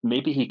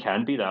 Maybe he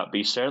can be that, but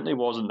he certainly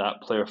wasn't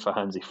that player for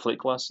Hansi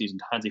Flick last season.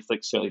 Hansi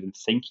Flick certainly didn't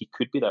think he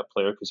could be that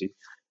player because he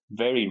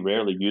very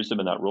rarely used him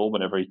in that role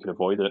whenever he could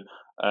avoid it.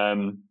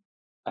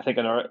 I think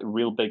another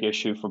real big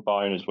issue for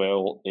Bayern as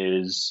well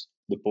is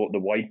the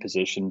wide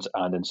positions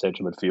and in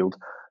central midfield.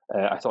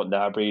 I thought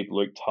Gnabry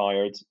looked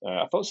tired.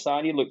 I thought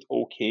Sané looked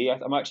okay.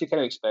 I'm actually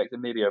kind of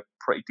expecting maybe a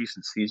pretty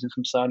decent season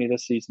from Sané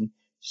this season,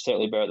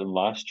 certainly better than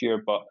last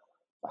year, but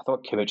I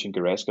thought Kimmich and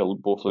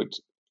Goretzka both looked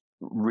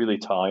really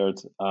tired,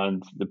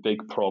 and the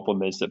big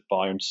problem is that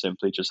Bayern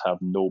simply just have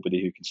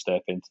nobody who can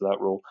step into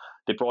that role.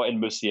 They brought in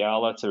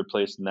Musiala to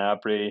replace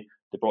Gnabry.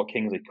 They brought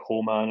Kingsley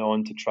Coman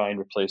on to try and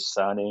replace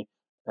Sané,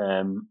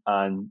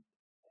 and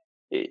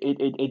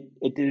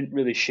it didn't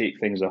really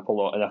shake things up a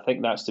lot. And I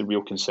think that's the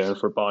real concern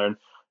for Bayern.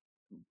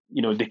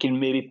 They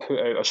can maybe put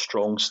out a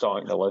strong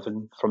starting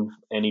 11 from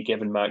any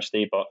given match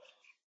day, but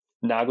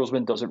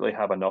Nagelsmann doesn't really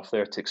have enough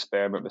there to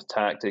experiment with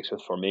tactics,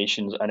 with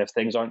formations, and if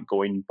things aren't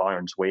going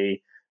Bayern's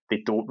way,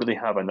 they don't really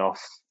have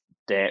enough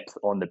depth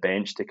on the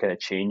bench to kind of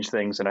change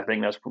things. And I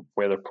think that's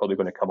where they're probably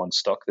going to come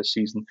unstuck this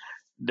season.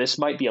 This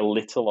might be a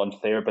little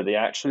unfair, but they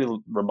actually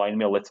remind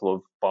me a little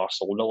of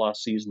Barcelona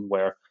last season,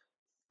 where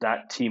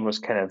that team was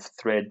kind of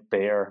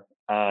threadbare,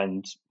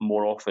 and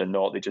more often than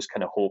not, they just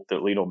kind of hoped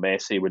that Lionel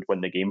Messi would win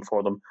the game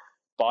for them.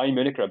 Bayern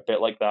Munich are a bit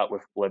like that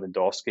with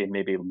Lewandowski,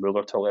 maybe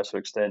Müller to a lesser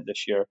extent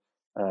this year,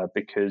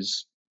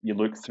 because you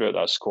look throughout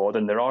that squad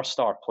and there are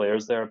star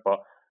players there, but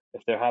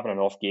if they're having an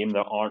off game,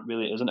 there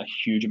isn't a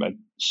huge amount of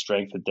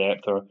strength or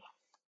depth or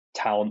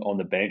talent on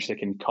the bench that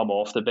can come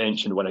off the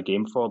bench and win a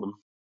game for them.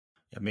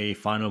 Yeah, maybe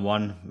final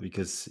one,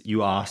 because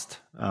you asked.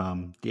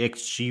 The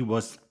XG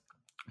was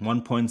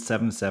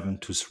 1.77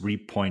 to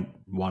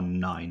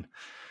 3.19.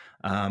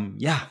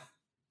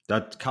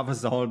 That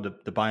covers all the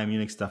Bayern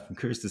Munich stuff. I'm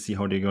curious to see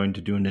how they're going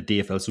to do in the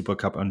DFL Super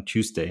Cup on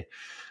Tuesday.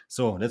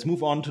 So let's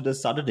move on to the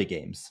Saturday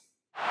games.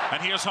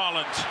 And here's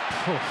Holland.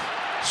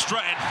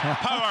 Straight in,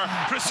 power,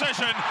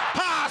 precision,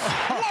 pass,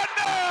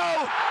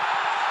 1-0!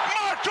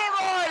 Marco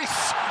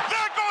Reus!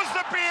 There goes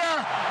the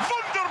beer!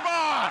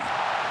 Wunderbar!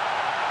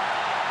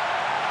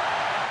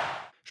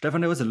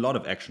 Stefan, there was a lot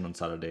of action on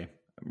Saturday. It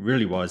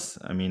really was.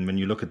 I mean, when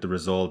you look at the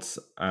results,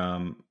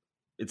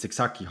 it's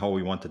exactly how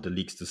we wanted the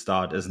leagues to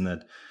start, isn't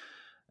it?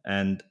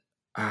 And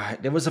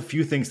there was a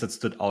few things that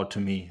stood out to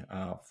me.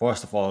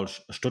 First of all,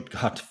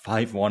 Stuttgart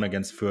 5-1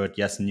 against Fürth.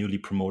 Yes, newly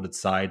promoted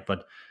side,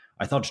 but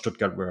I thought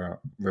Stuttgart were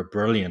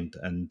brilliant,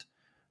 and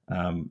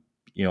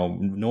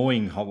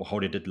knowing how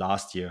they did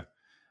last year,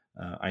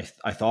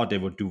 I thought they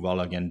would do well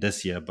again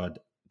this year.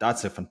 But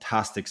that's a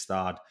fantastic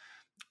start.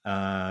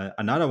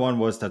 Another one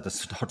was that the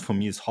start for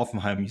me is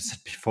Hoffenheim. You said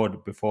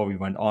before we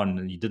went on,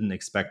 and you didn't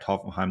expect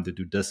Hoffenheim to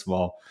do this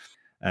well,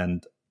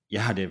 and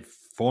yeah, they're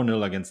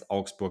 4-0 against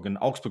Augsburg, an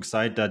Augsburg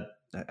side that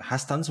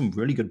has done some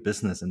really good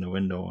business in the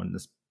window and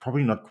is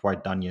probably not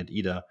quite done yet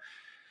either.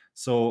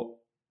 So,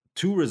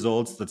 two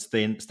results that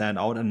stand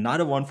out.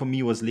 Another one for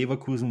me was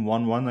Leverkusen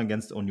 1-1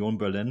 against Union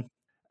Berlin.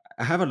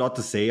 I have a lot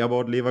to say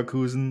about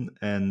Leverkusen,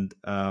 and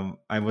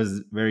I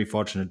was very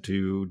fortunate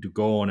to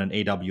go on an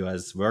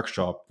AWS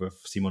workshop with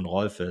Simon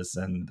Rolfes,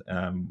 and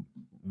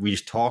we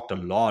talked a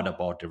lot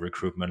about the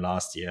recruitment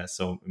last year.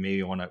 So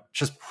maybe I want to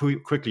just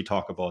quickly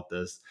talk about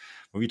this.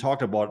 We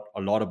talked a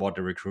lot about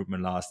the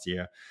recruitment last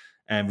year,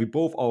 and we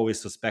both always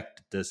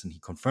suspected this, and he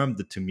confirmed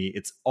it to me.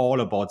 It's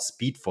all about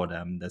speed for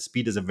them. The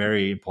speed is a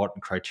very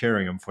important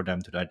criterion for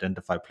them to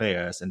identify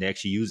players, and they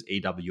actually use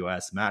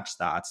AWS match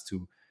stats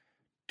to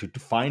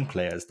find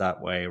players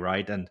that way,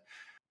 right? And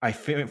I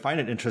find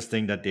it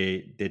interesting that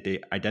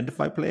they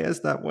identify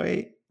players that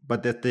way,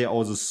 but that they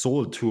also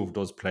sold two of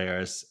those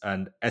players.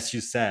 And as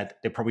you said,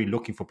 they're probably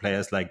looking for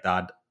players like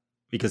that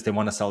because they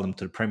want to sell them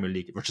to the Premier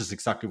League, which is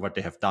exactly what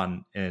they have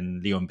done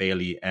in Leon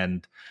Bailey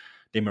and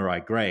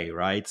Demarai Gray,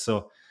 right?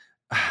 So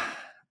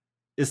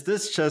is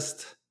this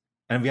just,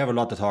 and we have a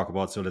lot to talk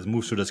about, so let's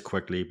move through this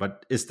quickly,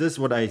 but is this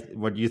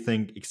what you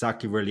think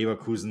exactly where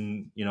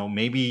Leverkusen,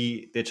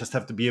 maybe they just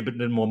have to be a bit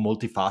more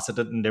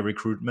multifaceted in their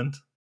recruitment?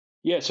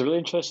 Yeah, it's a really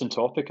interesting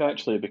topic,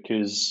 actually,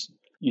 because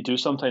you do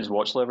sometimes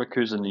watch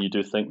Leverkusen and you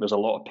do think there's a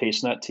lot of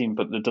pace in that team,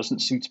 but there doesn't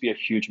seem to be a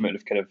huge amount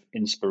of kind of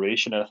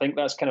inspiration. And I think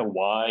that's kind of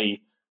why,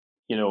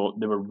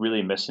 they were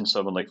really missing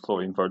someone like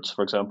Florian Wirtz,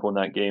 for example, in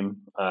that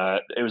game.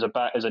 It was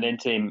an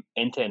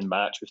end-to-end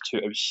match with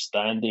two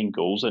outstanding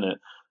goals in it,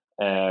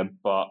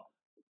 but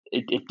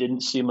it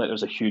didn't seem like there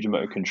was a huge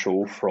amount of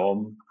control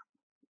from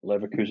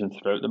Leverkusen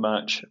throughout the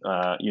match.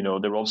 They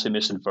were obviously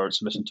missing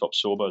Wirtz, missing Top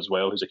Soba as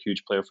well, who's a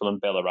huge player for them,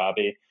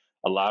 Bellarabi.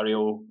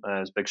 Alario,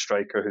 his big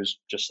striker, who's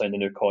just signed a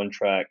new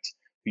contract,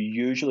 who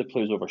usually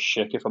plays over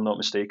Schick, if I'm not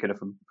mistaken, if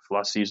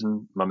last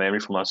season, my memory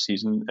from last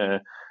season,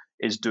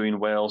 is doing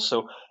well.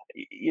 So,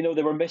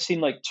 they were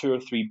missing like 2 or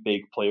 3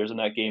 big players in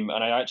that game.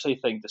 And I actually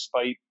think,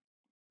 despite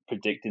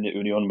predicting that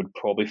Union would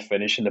probably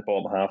finish in the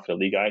bottom half of the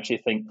league, I actually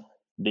think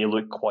they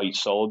look quite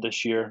solid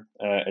this year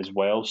as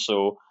well.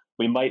 So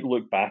we might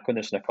look back on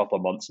this in a couple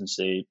of months and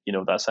say,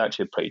 that's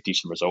actually a pretty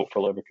decent result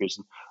for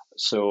Leverkusen.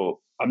 So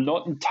I'm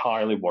not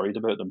entirely worried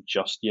about them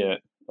just yet.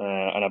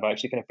 And I've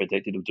actually kind of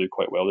predicted they'll do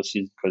quite well this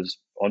season because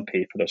on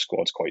paper their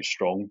squad's quite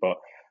strong. But,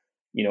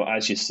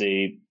 as you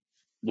say,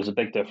 there's a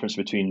big difference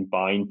between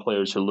buying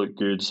players who look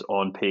good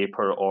on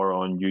paper or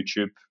on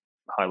YouTube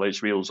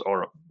highlights reels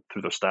or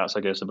through their stats, I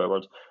guess, about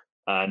words,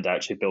 and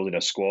actually building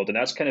a squad. And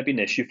that's kind of been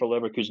an issue for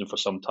Leverkusen for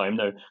some time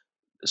now.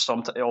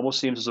 It almost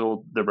seems as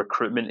though the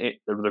recruitment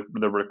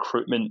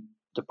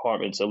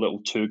department's a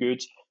little too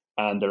good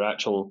and their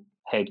actual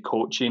head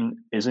coaching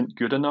isn't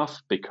good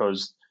enough,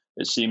 because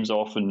it seems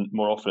more often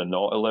than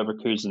not at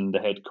Leverkusen, the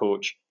head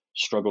coach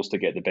struggles to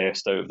get the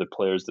best out of the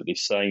players that they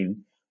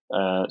sign.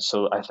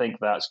 So I think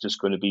that's just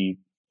going to be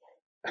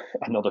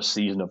another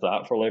season of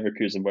that for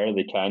Leverkusen, where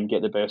they can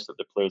get the best of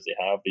the players they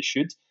have. They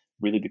should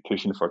really be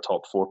pushing for a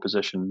top 4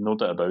 position, no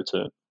doubt about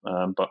it.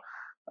 But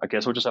I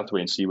guess we'll just have to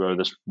wait and see whether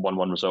this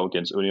 1-1 result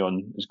against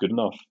Union is good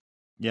enough.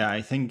 Yeah,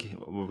 I think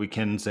we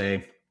can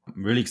say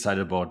I'm really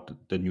excited about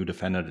the new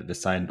defender that they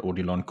signed,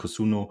 Odilon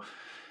Kosuno,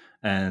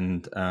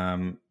 and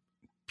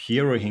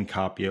Piero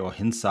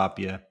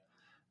Hinsapie,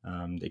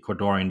 the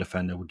Ecuadorian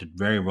defender who did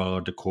very well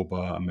at the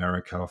Copa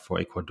America for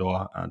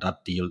Ecuador.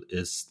 That deal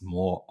is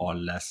more or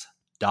less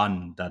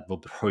done. That will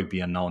probably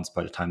be announced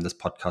by the time this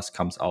podcast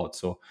comes out.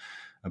 So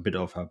a bit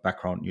of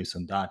background news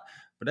on that.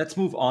 But let's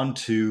move on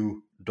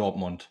to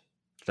Dortmund.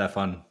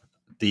 Stefan,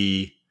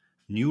 the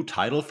new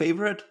title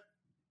favorite?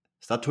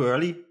 Is that too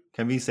early?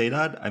 Can we say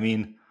that? I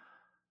mean,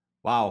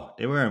 wow,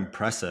 they were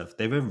impressive.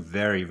 They were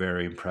very,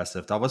 very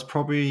impressive. That was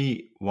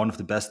probably one of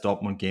the best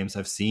Dortmund games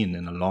I've seen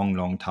in a long,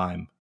 long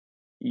time.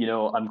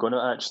 I'm going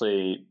to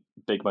actually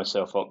big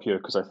myself up here,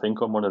 because I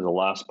think on one of the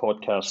last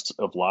podcasts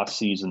of last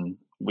season,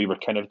 we were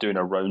kind of doing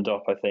a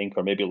roundup, I think,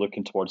 or maybe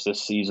looking towards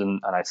this season.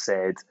 And I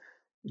said,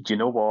 do you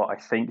know what? I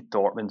think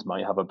Dortmund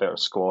might have a better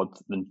squad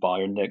than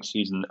Bayern next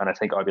season. And I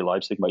think RB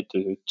Leipzig might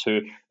do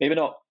too. Maybe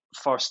not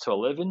first to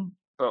 11,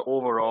 but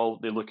overall,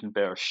 they look in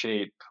better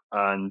shape.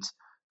 And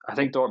I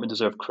think Dortmund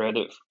deserve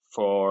credit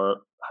for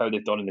how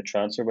they've done in the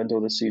transfer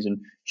window this season.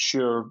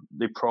 Sure,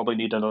 they probably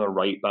need another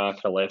right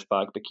back, a left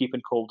back, but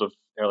keeping hold of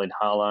Erling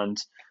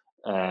Haaland,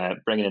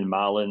 bringing in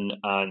Malen,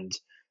 and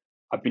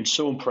I've been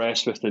so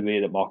impressed with the way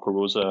that Marco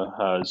Rosa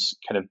has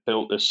kind of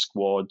built this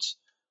squad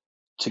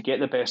to get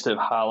the best out of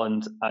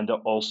Haaland, and it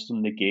also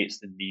negates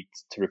the need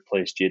to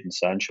replace Jadon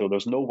Sancho.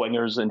 There's no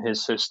wingers in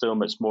his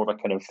system. It's more of a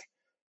kind of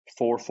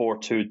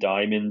 4-4-2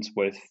 diamond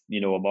with,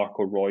 a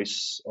Marco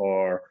Reus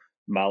or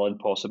Malen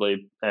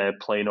possibly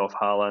playing off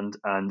Haaland,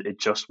 and it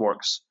just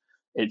works.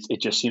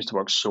 It just seems to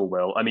work so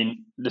well. I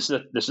mean, this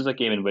is a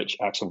game in which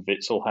Axel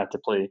Witsel had to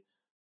play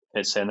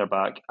at centre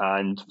back,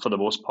 and for the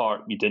most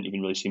part, you didn't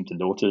even really seem to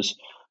notice.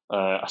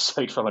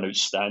 Aside from an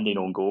outstanding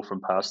own goal from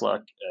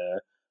Paslak,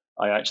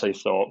 I actually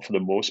thought for the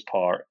most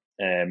part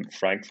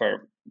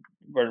Frankfurt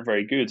weren't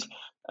very good,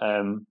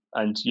 and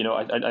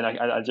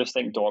I just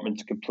think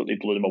Dortmund completely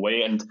blew them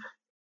away. And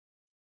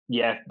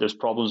yeah, there's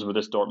problems with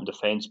this Dortmund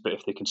defence, but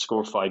if they can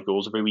score 5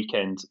 goals every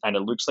weekend, and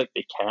it looks like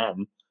they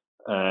can,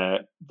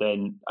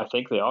 then I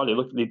think they are. They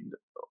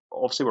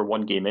obviously were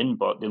 1 game in,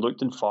 but they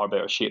looked in far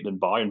better shape than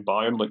Bayern.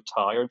 Bayern looked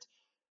tired,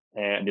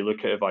 and they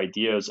look out of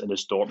ideas, and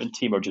this Dortmund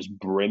team are just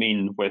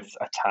brimming with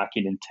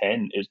attacking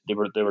intent. They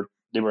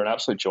were an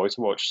absolute joy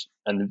to watch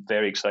and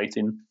very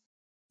exciting.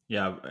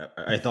 Yeah,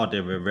 I thought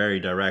they were very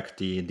direct.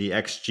 The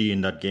XG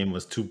in that game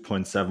was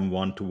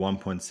 2.71 to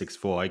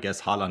 1.64. I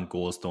guess Haaland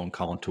goals don't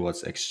count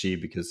towards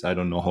XG because I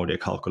don't know how they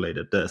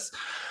calculated this.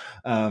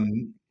 I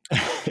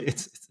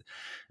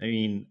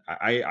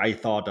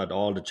thought that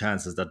all the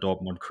chances that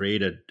Dortmund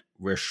created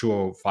were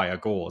sure via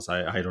goals.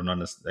 I don't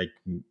understand.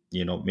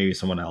 Maybe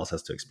someone else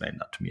has to explain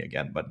that to me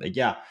again. But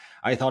yeah,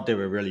 I thought they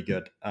were really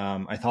good.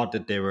 I thought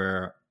that they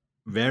were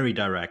very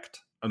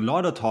direct. A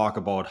lot of talk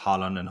about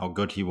Haaland and how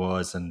good he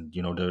was, and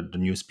the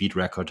new speed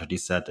record that he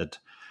set at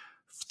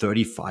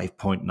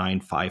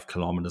 35.95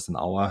 kilometers an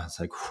hour. It's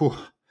like, whew,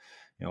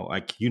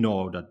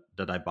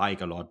 that I bike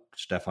a lot,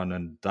 Stefan,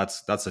 and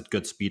that's a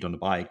good speed on the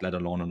bike, let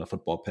alone on a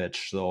football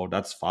pitch. So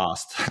that's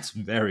fast. That's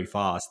very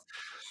fast.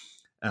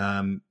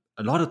 A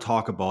lot of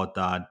talk about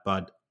that,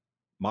 but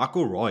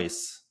Marco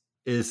Reus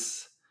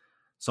is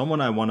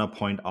someone I want to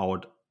point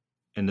out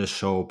in this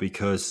show,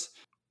 because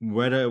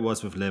whether it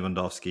was with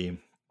Lewandowski,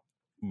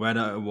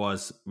 whether it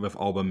was with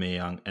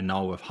Aubameyang, and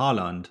now with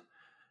Haaland,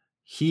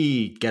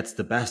 he gets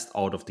the best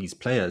out of these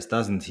players,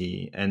 doesn't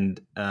he? And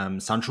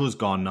Sancho is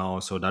gone now,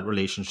 so that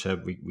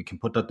relationship, we can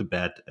put that to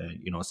bed.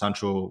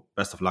 Sancho,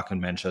 best of luck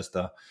in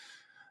Manchester.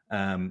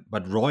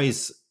 But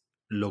Reus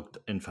looked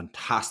in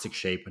fantastic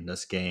shape in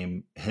this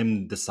game.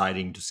 Him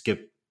deciding to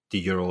skip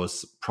the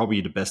Euros,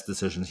 probably the best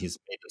decisions he's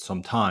made in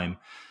some time.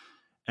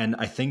 And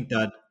I think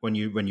that when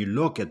you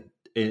look at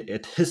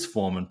his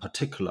form in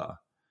particular,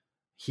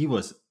 he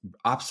was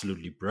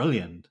absolutely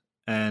brilliant.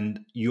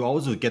 And you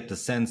also get the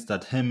sense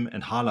that him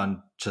and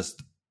Haaland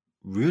just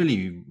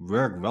really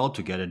work well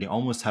together. They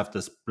almost have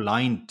this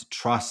blind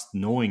trust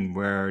knowing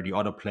where the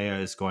other player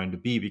is going to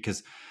be,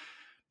 because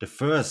the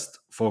first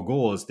 4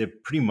 goals, they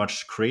pretty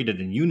much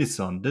created in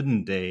unison,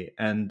 didn't they?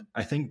 And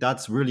I think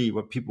that's really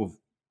what people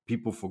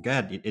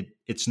forget.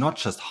 It's not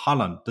just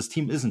Haaland. This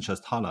team isn't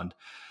just Haaland.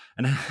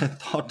 And I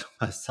thought to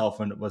myself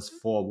when it was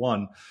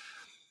 4-1,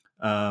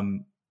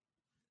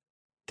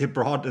 they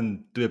brought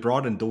in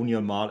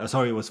Doniel Malen.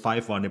 Sorry, it was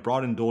 5-1. They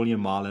brought in Doniel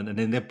Malen, and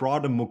then they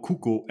brought in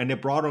Moukoko, and they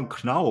brought in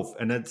Knauf.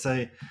 And I'd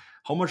say,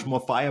 how much more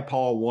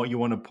firepower you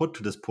want to put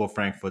to this poor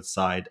Frankfurt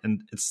side?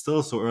 And it's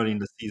still so early in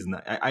the season.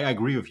 I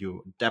agree with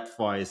you.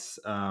 Depth-wise,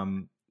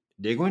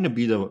 they're going to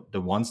be the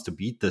ones to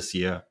beat this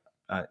year,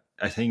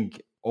 I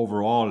think,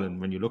 overall, and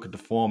when you look at the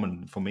form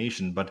and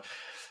formation. But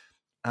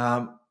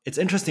it's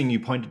interesting you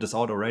pointed this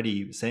out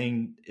already,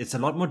 saying it's a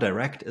lot more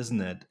direct,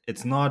 isn't it?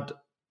 It's not...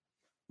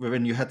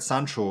 When you had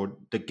Sancho,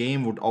 the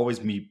game would always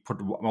be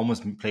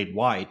played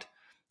wide.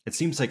 It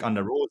seems like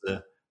under Rose,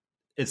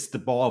 it's the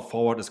ball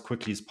forward as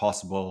quickly as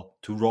possible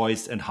to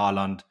Reus and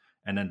Haaland,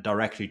 and then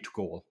directly to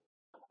goal.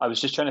 I was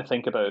just trying to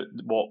think about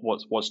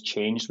what's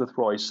changed with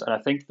Reus, and I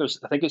think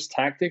it's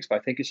tactics,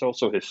 but I think it's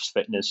also his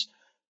fitness.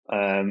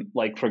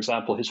 Like, for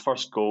example, his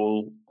first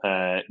goal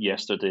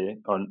yesterday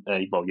as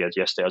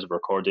we're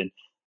recording,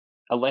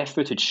 a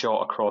left-footed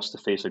shot across the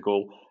face of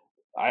goal.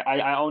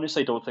 I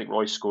honestly don't think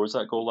Reus scores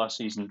that goal last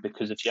season,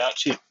 because if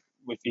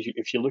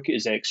you look at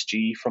his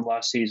XG from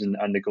last season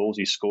and the goals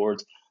he scored,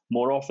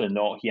 more often than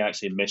not, he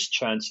actually missed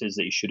chances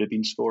that he should have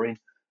been scoring.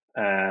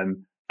 I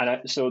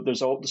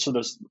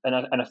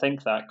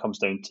think that comes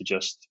down to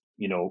just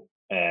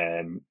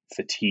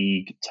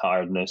fatigue,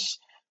 tiredness.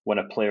 When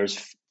a player's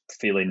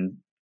feeling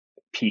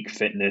peak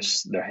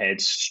fitness,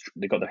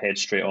 they got their head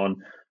straight on.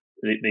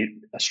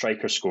 A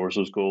striker scores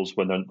those goals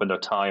when they're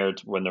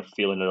tired, when they're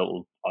feeling a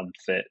little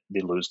unfit.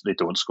 They lose. They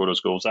don't score those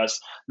goals. That's,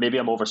 maybe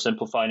I'm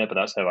oversimplifying it, but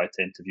that's how I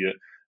tend to view it.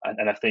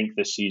 And I think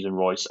this season,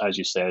 Reus, as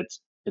you said,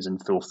 is in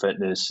full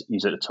fitness.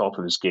 He's at the top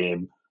of his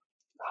game.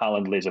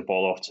 Haaland lays a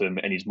ball off to him,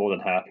 and he's more than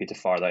happy to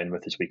fire that in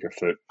with his weaker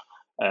foot.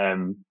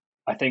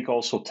 I think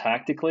also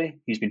tactically,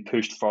 he's been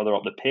pushed further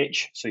up the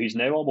pitch, so he's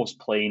now almost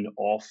playing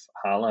off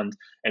Haaland.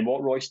 And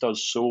what Reus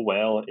does so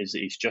well is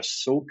that he's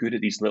just so good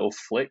at these little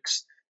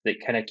flicks that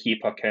kind of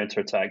keep a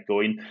counter-attack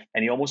going.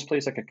 And he almost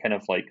plays like a kind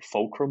of like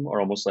fulcrum, or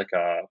almost like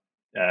I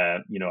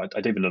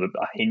don't even know,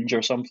 a hinge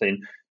or something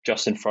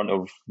just in front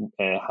of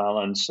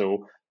Haaland.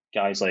 So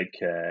guys like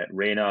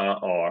Reina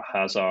or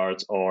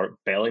Hazard or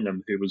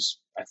Bellingham, who was,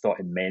 I thought,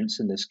 immense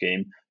in this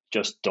game,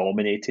 just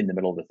dominating the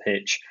middle of the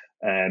pitch.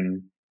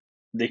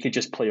 They could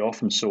just play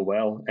off him so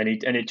well, and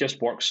it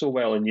just works so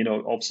well. And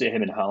obviously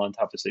him and Haaland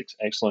have this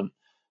excellent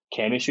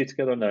chemistry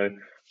together now,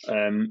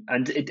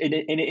 and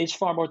it is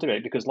far more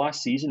direct, because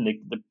last season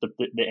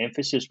the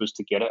emphasis was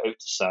to get it out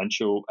to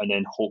Sancho and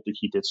then hope that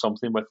he did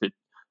something with it,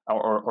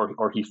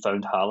 or he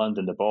found Haaland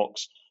in the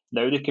box.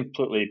 Now they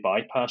completely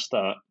bypass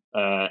that,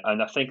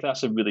 and I think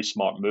that's a really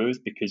smart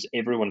move, because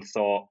everyone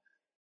thought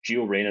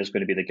Gio Reyna is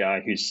going to be the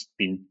guy who's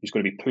going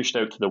to be pushed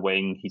out to the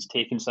wing. He's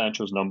taken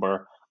Sancho's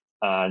number.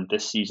 And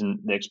this season,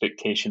 the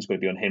expectation is going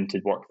to be on him to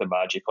work the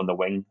magic on the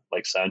wing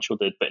like Sancho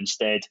did. But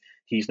instead,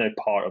 he's now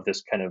part of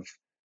this kind of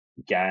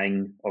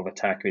gang of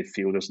attacking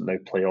midfielders that now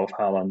play off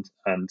Haaland.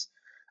 And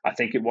I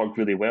think it worked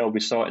really well. We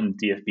saw it in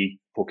DFB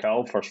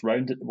Pokal first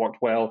round. It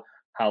worked well.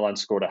 Haaland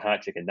scored a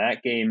hat-trick in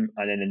that game.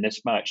 And then in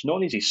this match, not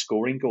only is he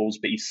scoring goals,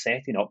 but he's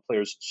setting up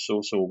players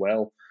so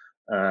well.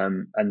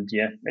 And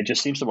yeah, it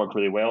just seems to work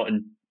really well.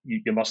 And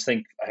you must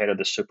think ahead of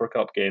the Super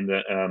Cup game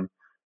that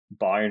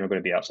Bayern are going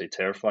to be absolutely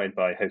terrified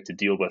by how to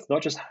deal with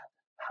not just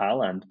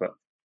Haaland, but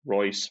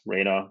Reus,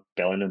 Reina,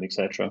 Bellingham,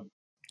 etc.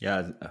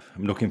 Yeah,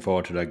 I'm looking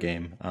forward to that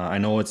game. I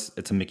know it's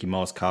a Mickey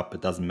Mouse Cup,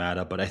 it doesn't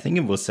matter, but I think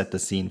it will set the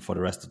scene for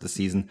the rest of the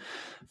season.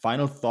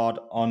 Final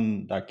thought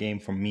on that game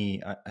from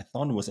me, I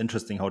thought it was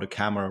interesting how the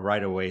camera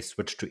right away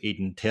switched to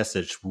Edin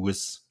Terzic, who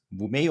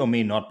may or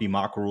may not be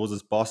Marco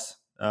Rose's boss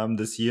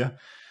this year.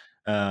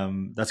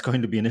 That's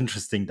going to be an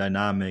interesting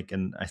dynamic,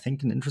 and I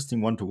think an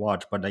interesting one to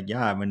watch. But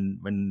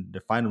when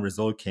the final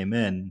result came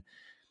in,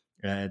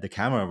 the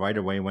camera right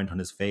away went on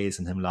his face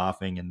and him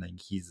laughing, and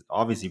he's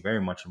obviously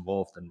very much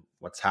involved in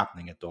what's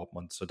happening at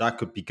Dortmund. So that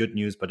could be good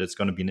news, but it's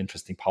going to be an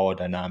interesting power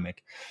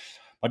dynamic.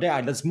 But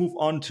yeah, let's move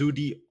on to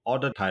the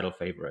other title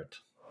favorite.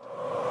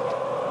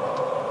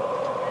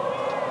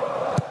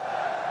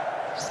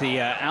 It's the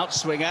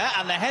outswinger,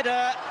 and the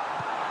header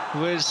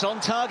was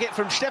on target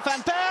from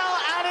Stefan Bell,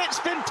 and it's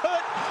been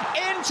put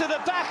into the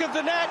back of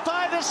the net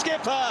by the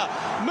skipper.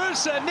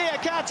 Musa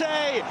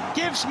Niakate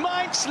gives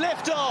Mainz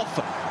liftoff.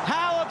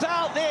 How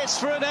about this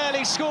for an early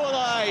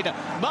scoreline?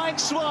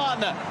 Mainz 1,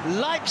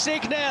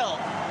 Leipzig 0.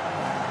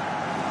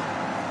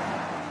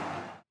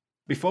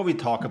 Before we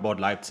talk about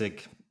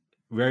Leipzig,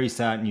 very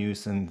sad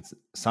news, and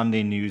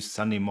Sunday news,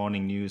 Sunday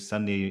morning news,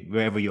 Sunday,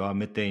 wherever you are,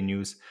 midday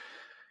news.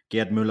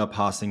 Gerd Müller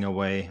passing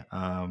away,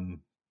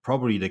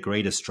 probably the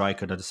greatest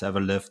striker that has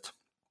ever lived.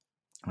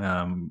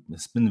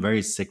 He's been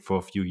very sick for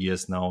a few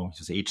years now.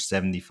 He's age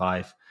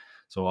 75.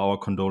 So our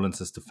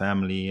condolences to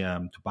family,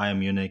 to Bayern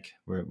Munich,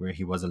 where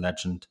he was a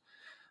legend.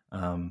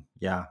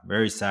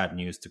 Very sad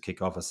news to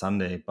kick off a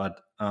Sunday.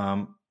 But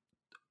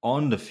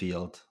on the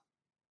field,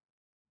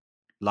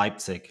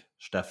 Leipzig,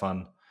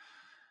 Stefan,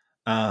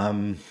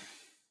 I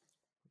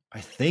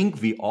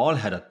think we all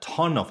had a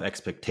ton of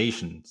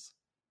expectations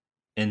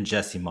in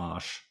Jesse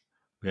Marsch.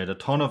 We had a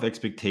ton of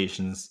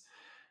expectations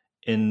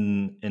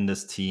in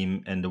this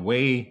team and the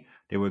way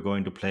they were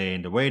going to play,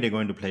 and the way they're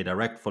going to play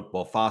direct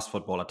football, fast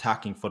football,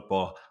 attacking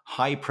football,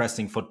 high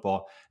pressing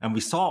football. And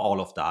we saw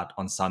all of that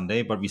on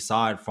Sunday, but we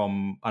saw it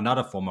from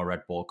another former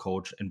Red Bull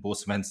coach in Bo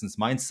Svensson's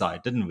Mainz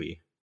side, didn't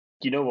we?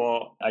 You know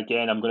what?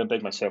 Again, I'm going to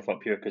big myself up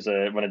here because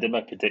when I did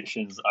my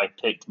predictions, I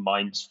picked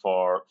Mainz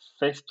for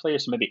 5th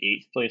place, maybe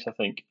 8th place, I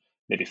think.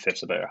 Maybe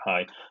 5th's a bit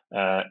high.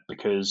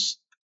 Because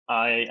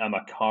I am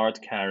a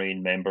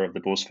card-carrying member of the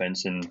Bo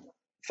Svensson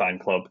fan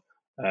club.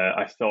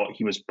 I thought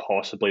he was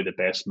possibly the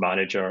best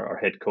manager or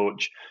head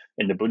coach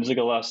in the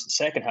Bundesliga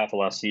second half of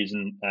last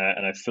season,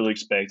 and I fully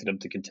expected him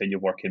to continue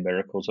working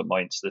miracles at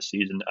Mainz this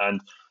season, and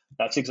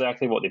that's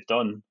exactly what they've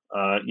done.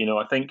 I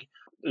think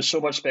there's so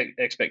much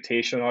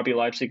expectation on RB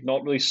Leipzig,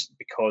 not really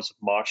because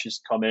Marsch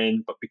has come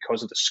in, but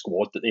because of the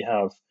squad that they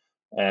have.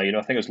 I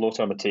think it was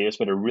Lothar Matthäus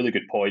made a really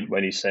good point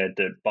when he said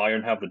that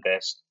Bayern have the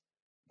best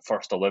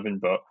first 11,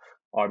 but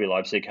RB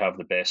Leipzig have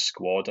the best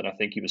squad, and I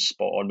think he was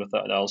spot on with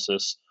that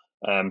analysis.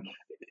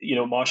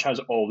 Marsch has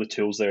all the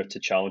tools there to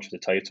challenge for the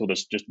title.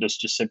 There's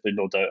just simply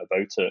no doubt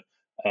about it.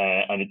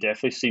 And it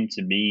definitely seemed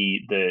to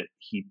me that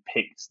he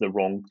picked the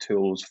wrong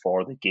tools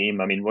for the game.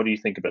 I mean, what do you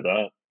think about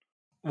that?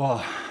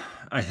 Well,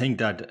 I think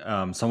that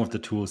some of the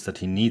tools that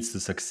he needs to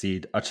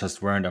succeed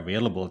just weren't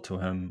available to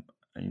him.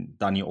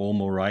 Dani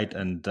Olmo, right,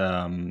 and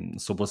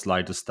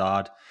Szoboszlai to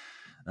start.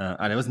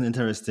 And there was an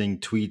interesting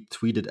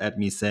tweeted at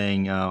me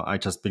saying, I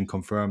just been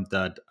confirmed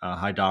that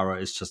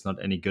Haidara is just not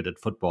any good at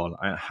football.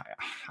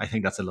 I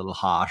think that's a little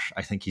harsh.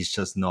 I think he's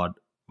just not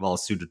well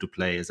suited to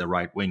play as a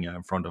right winger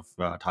in front of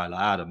Tyler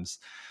Adams.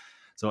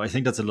 So I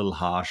think that's a little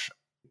harsh.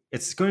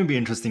 It's going to be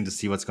interesting to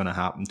see what's going to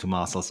happen to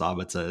Marcel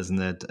Sabitzer,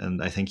 isn't it?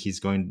 And I think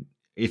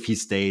if he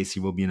stays, he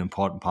will be an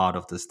important part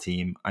of this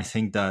team. I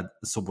think that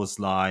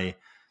Szoboszlai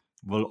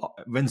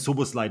when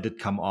Szoboszlai did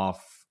come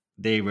off,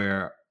 they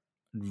were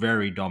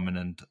very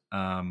dominant.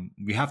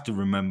 We have to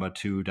remember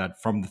too that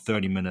from the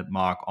 30-minute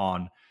mark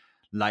on,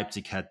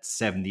 Leipzig had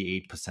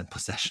 78%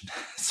 possession.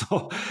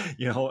 So,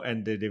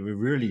 and they were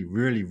really,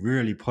 really,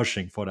 really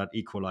pushing for that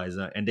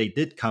equalizer, and they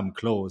did come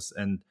close.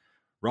 And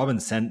Robin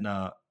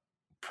Sentner,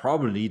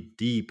 probably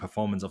the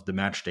performance of the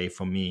match day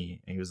for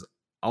me. He was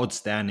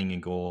outstanding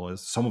in goal.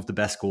 Some of the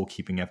best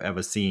goalkeeping I've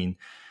ever seen.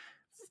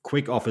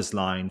 Quick off his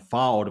line,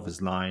 far out of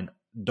his line,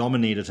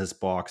 dominated his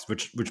box,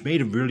 which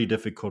made it really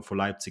difficult for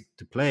Leipzig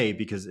to play,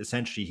 because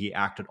essentially he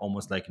acted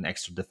almost like an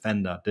extra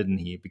defender, didn't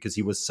he? Because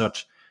he was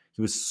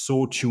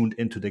so tuned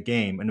into the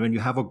game. And when you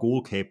have a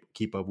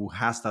goalkeeper who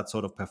has that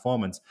sort of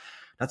performance,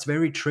 that's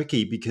very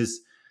tricky, because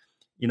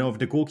if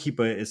the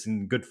goalkeeper is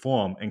in good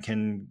form and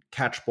can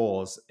catch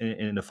balls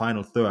in the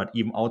final third,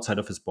 even outside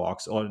of his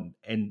box,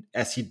 and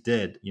as he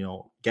did,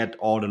 get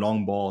all the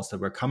long balls that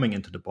were coming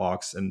into the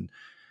box and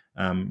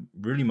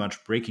really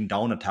much breaking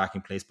down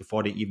attacking plays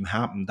before they even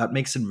happen, that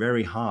makes it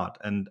very hard.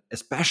 And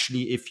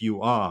especially if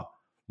you are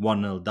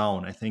 1-0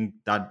 down, I think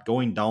that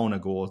going down a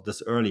goal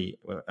this early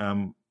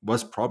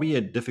was probably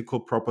a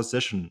difficult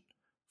proposition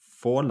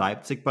for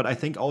Leipzig, but I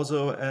think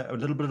also a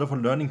little bit of a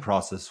learning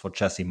process for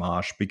Jesse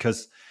Marsch,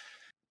 because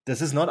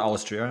this is not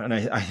Austria, and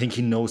I think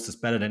he knows this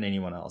better than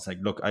anyone else. Like,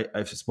 look,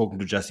 I've spoken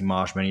to Jesse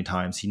Marsch many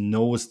times. He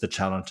knows the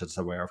challenges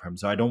aware of him.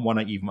 So I don't want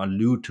to even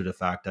allude to the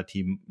fact that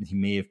he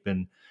may have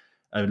been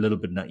a little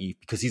bit naive,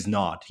 because he's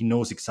not. He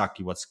knows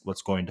exactly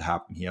what's going to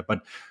happen here.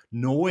 But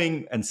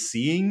knowing and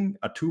seeing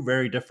are two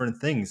very different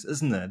things,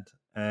 isn't it?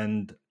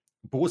 And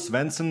Bo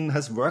Svensson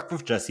has worked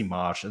with Jesse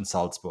Marsch in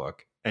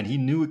Salzburg, and he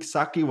knew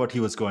exactly what he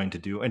was going to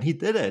do, and he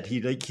did it.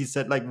 He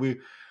said, like, we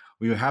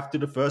have to,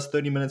 the first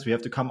 30 minutes, we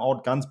have to come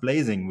out guns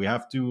blazing. We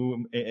have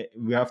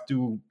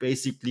to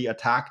basically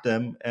attack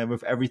them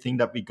with everything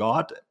that we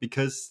got,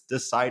 because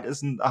this side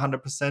isn't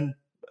 100%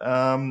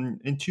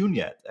 in tune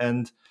yet.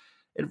 And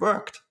it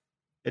worked.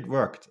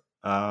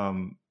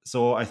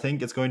 So I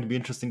think it's going to be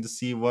interesting to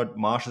see what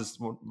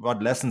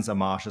lessons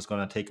Marsch is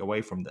going to take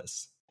away from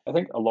this. I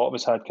think a lot of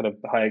us had kind of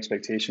high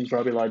expectations for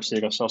RB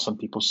Leipzig. I saw some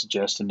people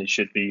suggesting they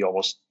should be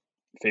almost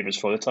favourites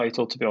for the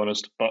title, to be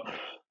honest. But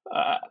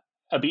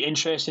it'd be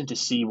interesting to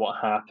see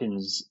what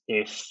happens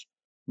if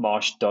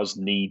Marsch does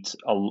need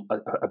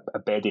a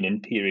bedding in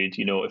period.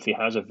 If he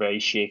has a very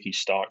shaky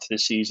start to the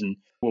season,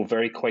 we'll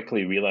very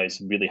quickly realise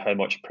really how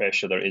much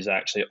pressure there is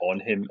actually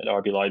on him at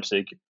RB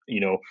Leipzig.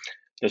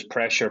 There's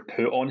pressure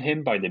put on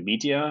him by the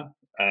media,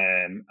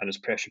 and there's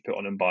pressure put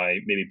on him by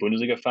maybe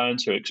Bundesliga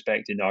fans who are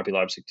expecting RB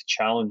Leipzig to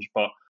challenge.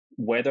 But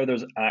whether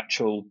there's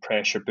actual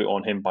pressure put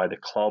on him by the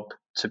club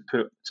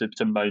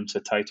to mount a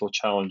title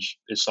challenge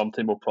is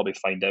something we'll probably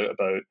find out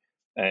about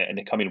in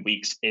the coming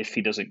weeks if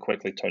he doesn't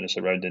quickly turn this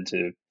around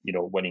into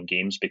winning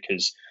games.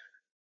 Because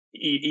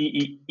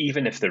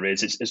even if there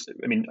is,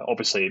 I mean,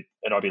 obviously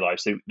in RB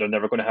Leipzig they're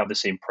never going to have the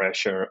same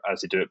pressure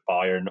as they do at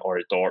Bayern or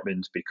at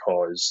Dortmund,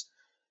 because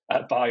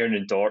at Bayern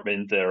and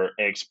Dortmund there are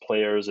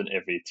ex-players in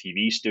every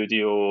TV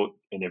studio,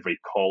 in every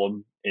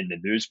column in the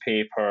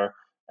newspaper.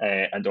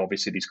 And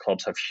obviously these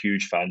clubs have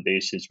huge fan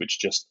bases which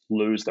just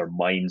lose their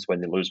minds when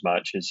they lose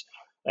matches.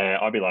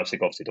 RB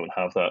Leipzig obviously don't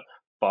have that,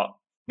 but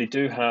they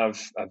do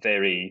have a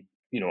very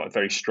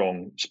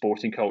strong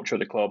sporting culture at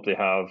the club. They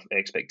have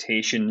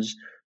expectations.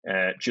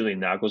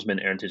 Julian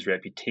Nagelsmann earned his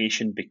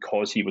reputation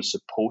because he was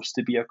supposed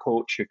to be a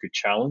coach who could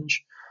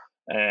challenge.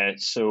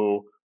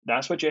 So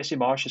that's what Jesse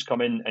Marsch has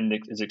come in and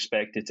is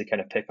expected to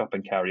kind of pick up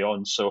and carry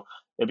on. So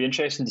it'll be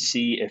interesting to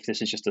see if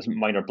this is just a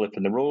minor blip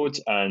in the road,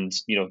 and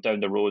down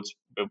the road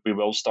we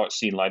will start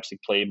seeing Leipzig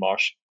play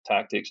Marsch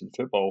tactics in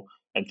football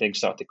and things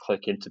start to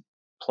click into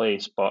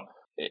place. But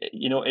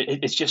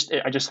it's just,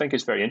 I just think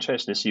it's very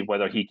interesting to see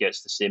whether he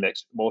gets the same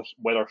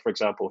whether, for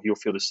example, he'll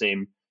feel the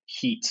same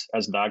heat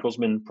as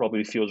Nagelsmann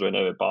probably feels right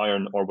now at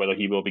Bayern, or whether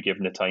he will be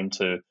given the time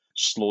to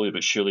slowly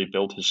but surely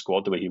build his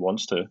squad the way he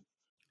wants to.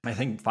 I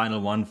think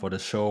final one for the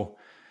show.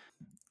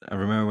 I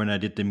remember when I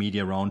did the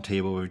media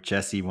roundtable with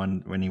Jesse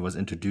when he was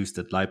introduced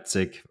at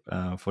Leipzig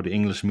for the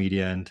English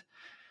media, and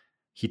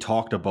he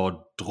talked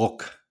about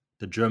Druck,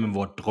 the German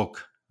word Druck.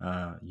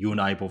 You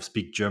and I both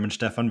speak German,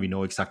 Stefan. We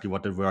know exactly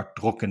what the word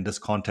Druck in this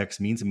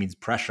context means. It means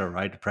pressure,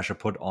 right? Pressure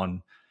put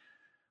on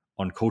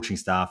coaching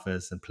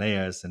staffers and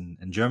players. And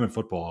in German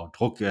football,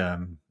 Druck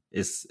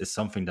is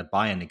something that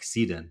Bayern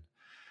exceed in.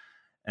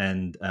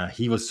 And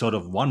he was sort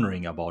of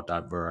wondering about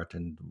that word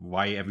and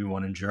why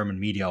everyone in German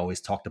media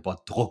always talked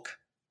about Druck.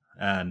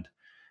 And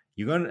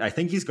I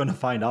think he's gonna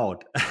find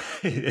out.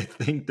 I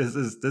think this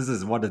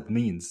is what it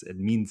means. It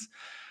means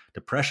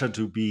the pressure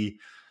to be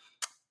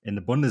in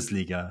the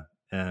Bundesliga.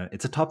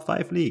 It's a top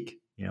 5 league.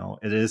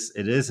 It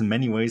is in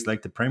many ways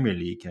like the Premier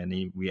League, and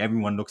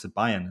everyone looks at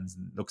Bayern and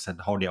looks at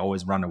how they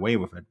always run away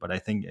with it. But I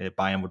think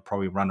Bayern would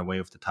probably run away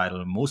with the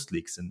title in most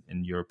leagues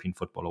in European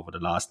football over the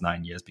last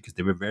 9 years, because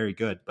they were very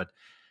good. But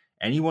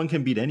anyone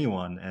can beat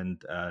anyone,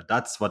 and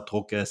that's what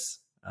Druck is.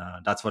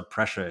 That's what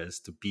pressure is,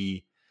 to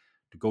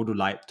go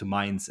to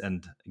Mainz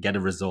and get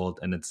a result,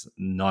 and it's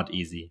not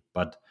easy.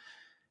 But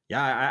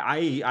yeah,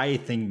 I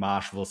think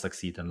Marsch will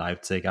succeed in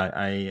Leipzig.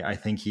 I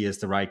think he is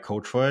the right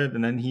coach for it,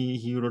 and then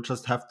he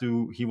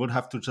would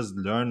have to just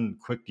learn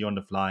quickly on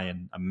the fly.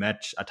 And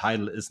a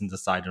title isn't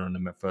decided on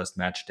the first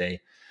match day,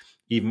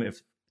 even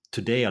if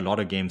today a lot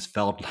of games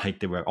felt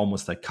like they were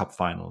almost like cup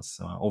finals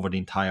over the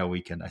entire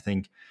weekend. I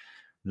think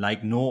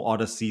like no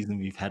other season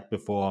we've had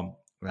before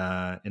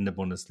in the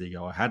Bundesliga,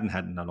 or hadn't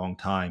had in a long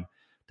time.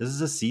 This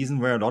is a season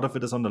where a lot of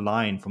it is on the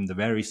line from the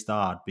very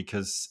start,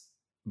 because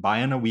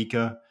Bayern are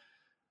weaker.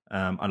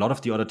 A lot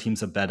of the other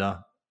teams are better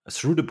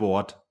through the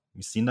board.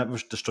 We've seen that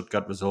with the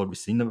Stuttgart result. We've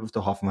seen that with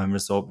the Hoffenheim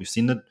result. We've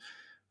seen it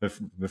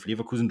with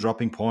Leverkusen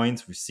dropping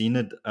points. We've seen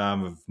it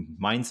with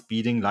Mainz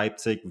beating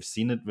Leipzig. We've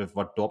seen it with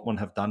what Dortmund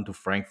have done to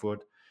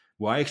Frankfurt,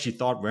 who I actually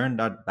thought weren't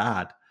that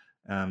bad.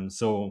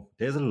 So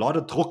there's a lot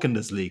of Druck in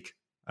this league.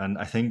 And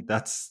I think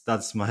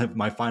that's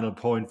my final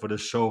point for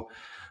this show.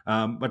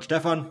 But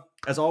Stefan,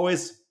 as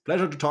always,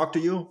 pleasure to talk to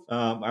you.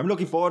 I'm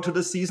looking forward to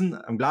this season.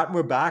 I'm glad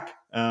we're back.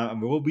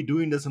 We will be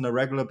doing this on a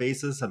regular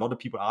basis. A lot of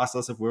people asked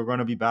us if we're going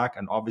to be back,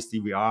 and obviously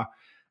we are.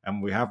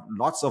 And we have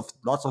lots of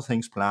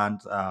things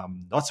planned,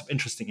 lots of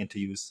interesting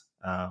interviews,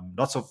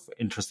 lots of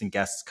interesting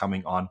guests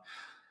coming on.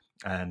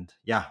 And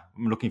yeah,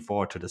 I'm looking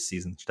forward to this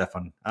season,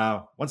 Stefan.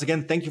 Once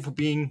again, thank you for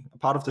being a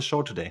part of the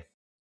show today.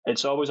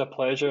 It's always a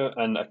pleasure,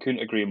 and I couldn't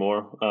agree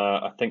more.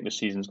 I think the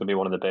season's going to be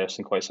one of the best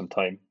in quite some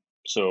time.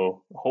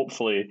 So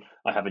hopefully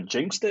I haven't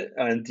jinxed it.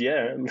 And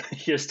yeah,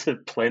 here's to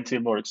plenty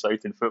more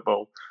exciting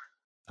football.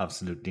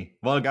 Absolutely.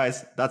 Well,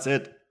 guys, that's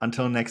it.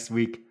 Until next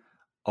week.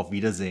 Auf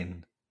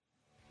Wiedersehen.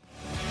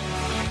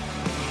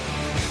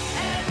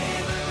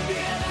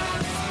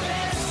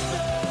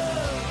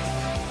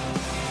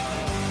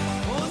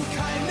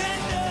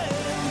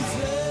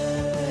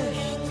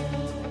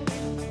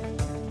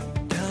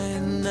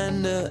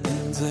 Ende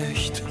in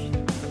Sicht.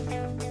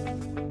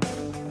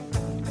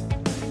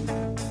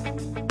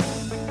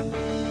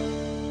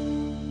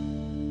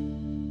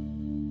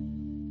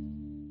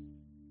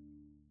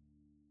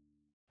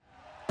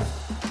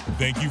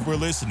 Thank you for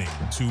listening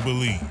to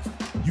Believe.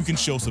 You can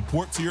show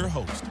support to your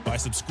host by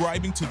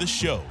subscribing to the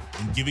show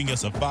and giving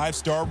us a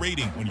 5-star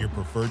rating on your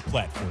preferred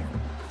platform.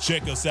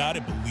 Check us out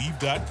at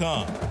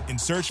Believe.com and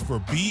search for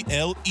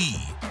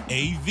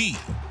BLEAV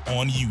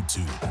on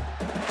YouTube.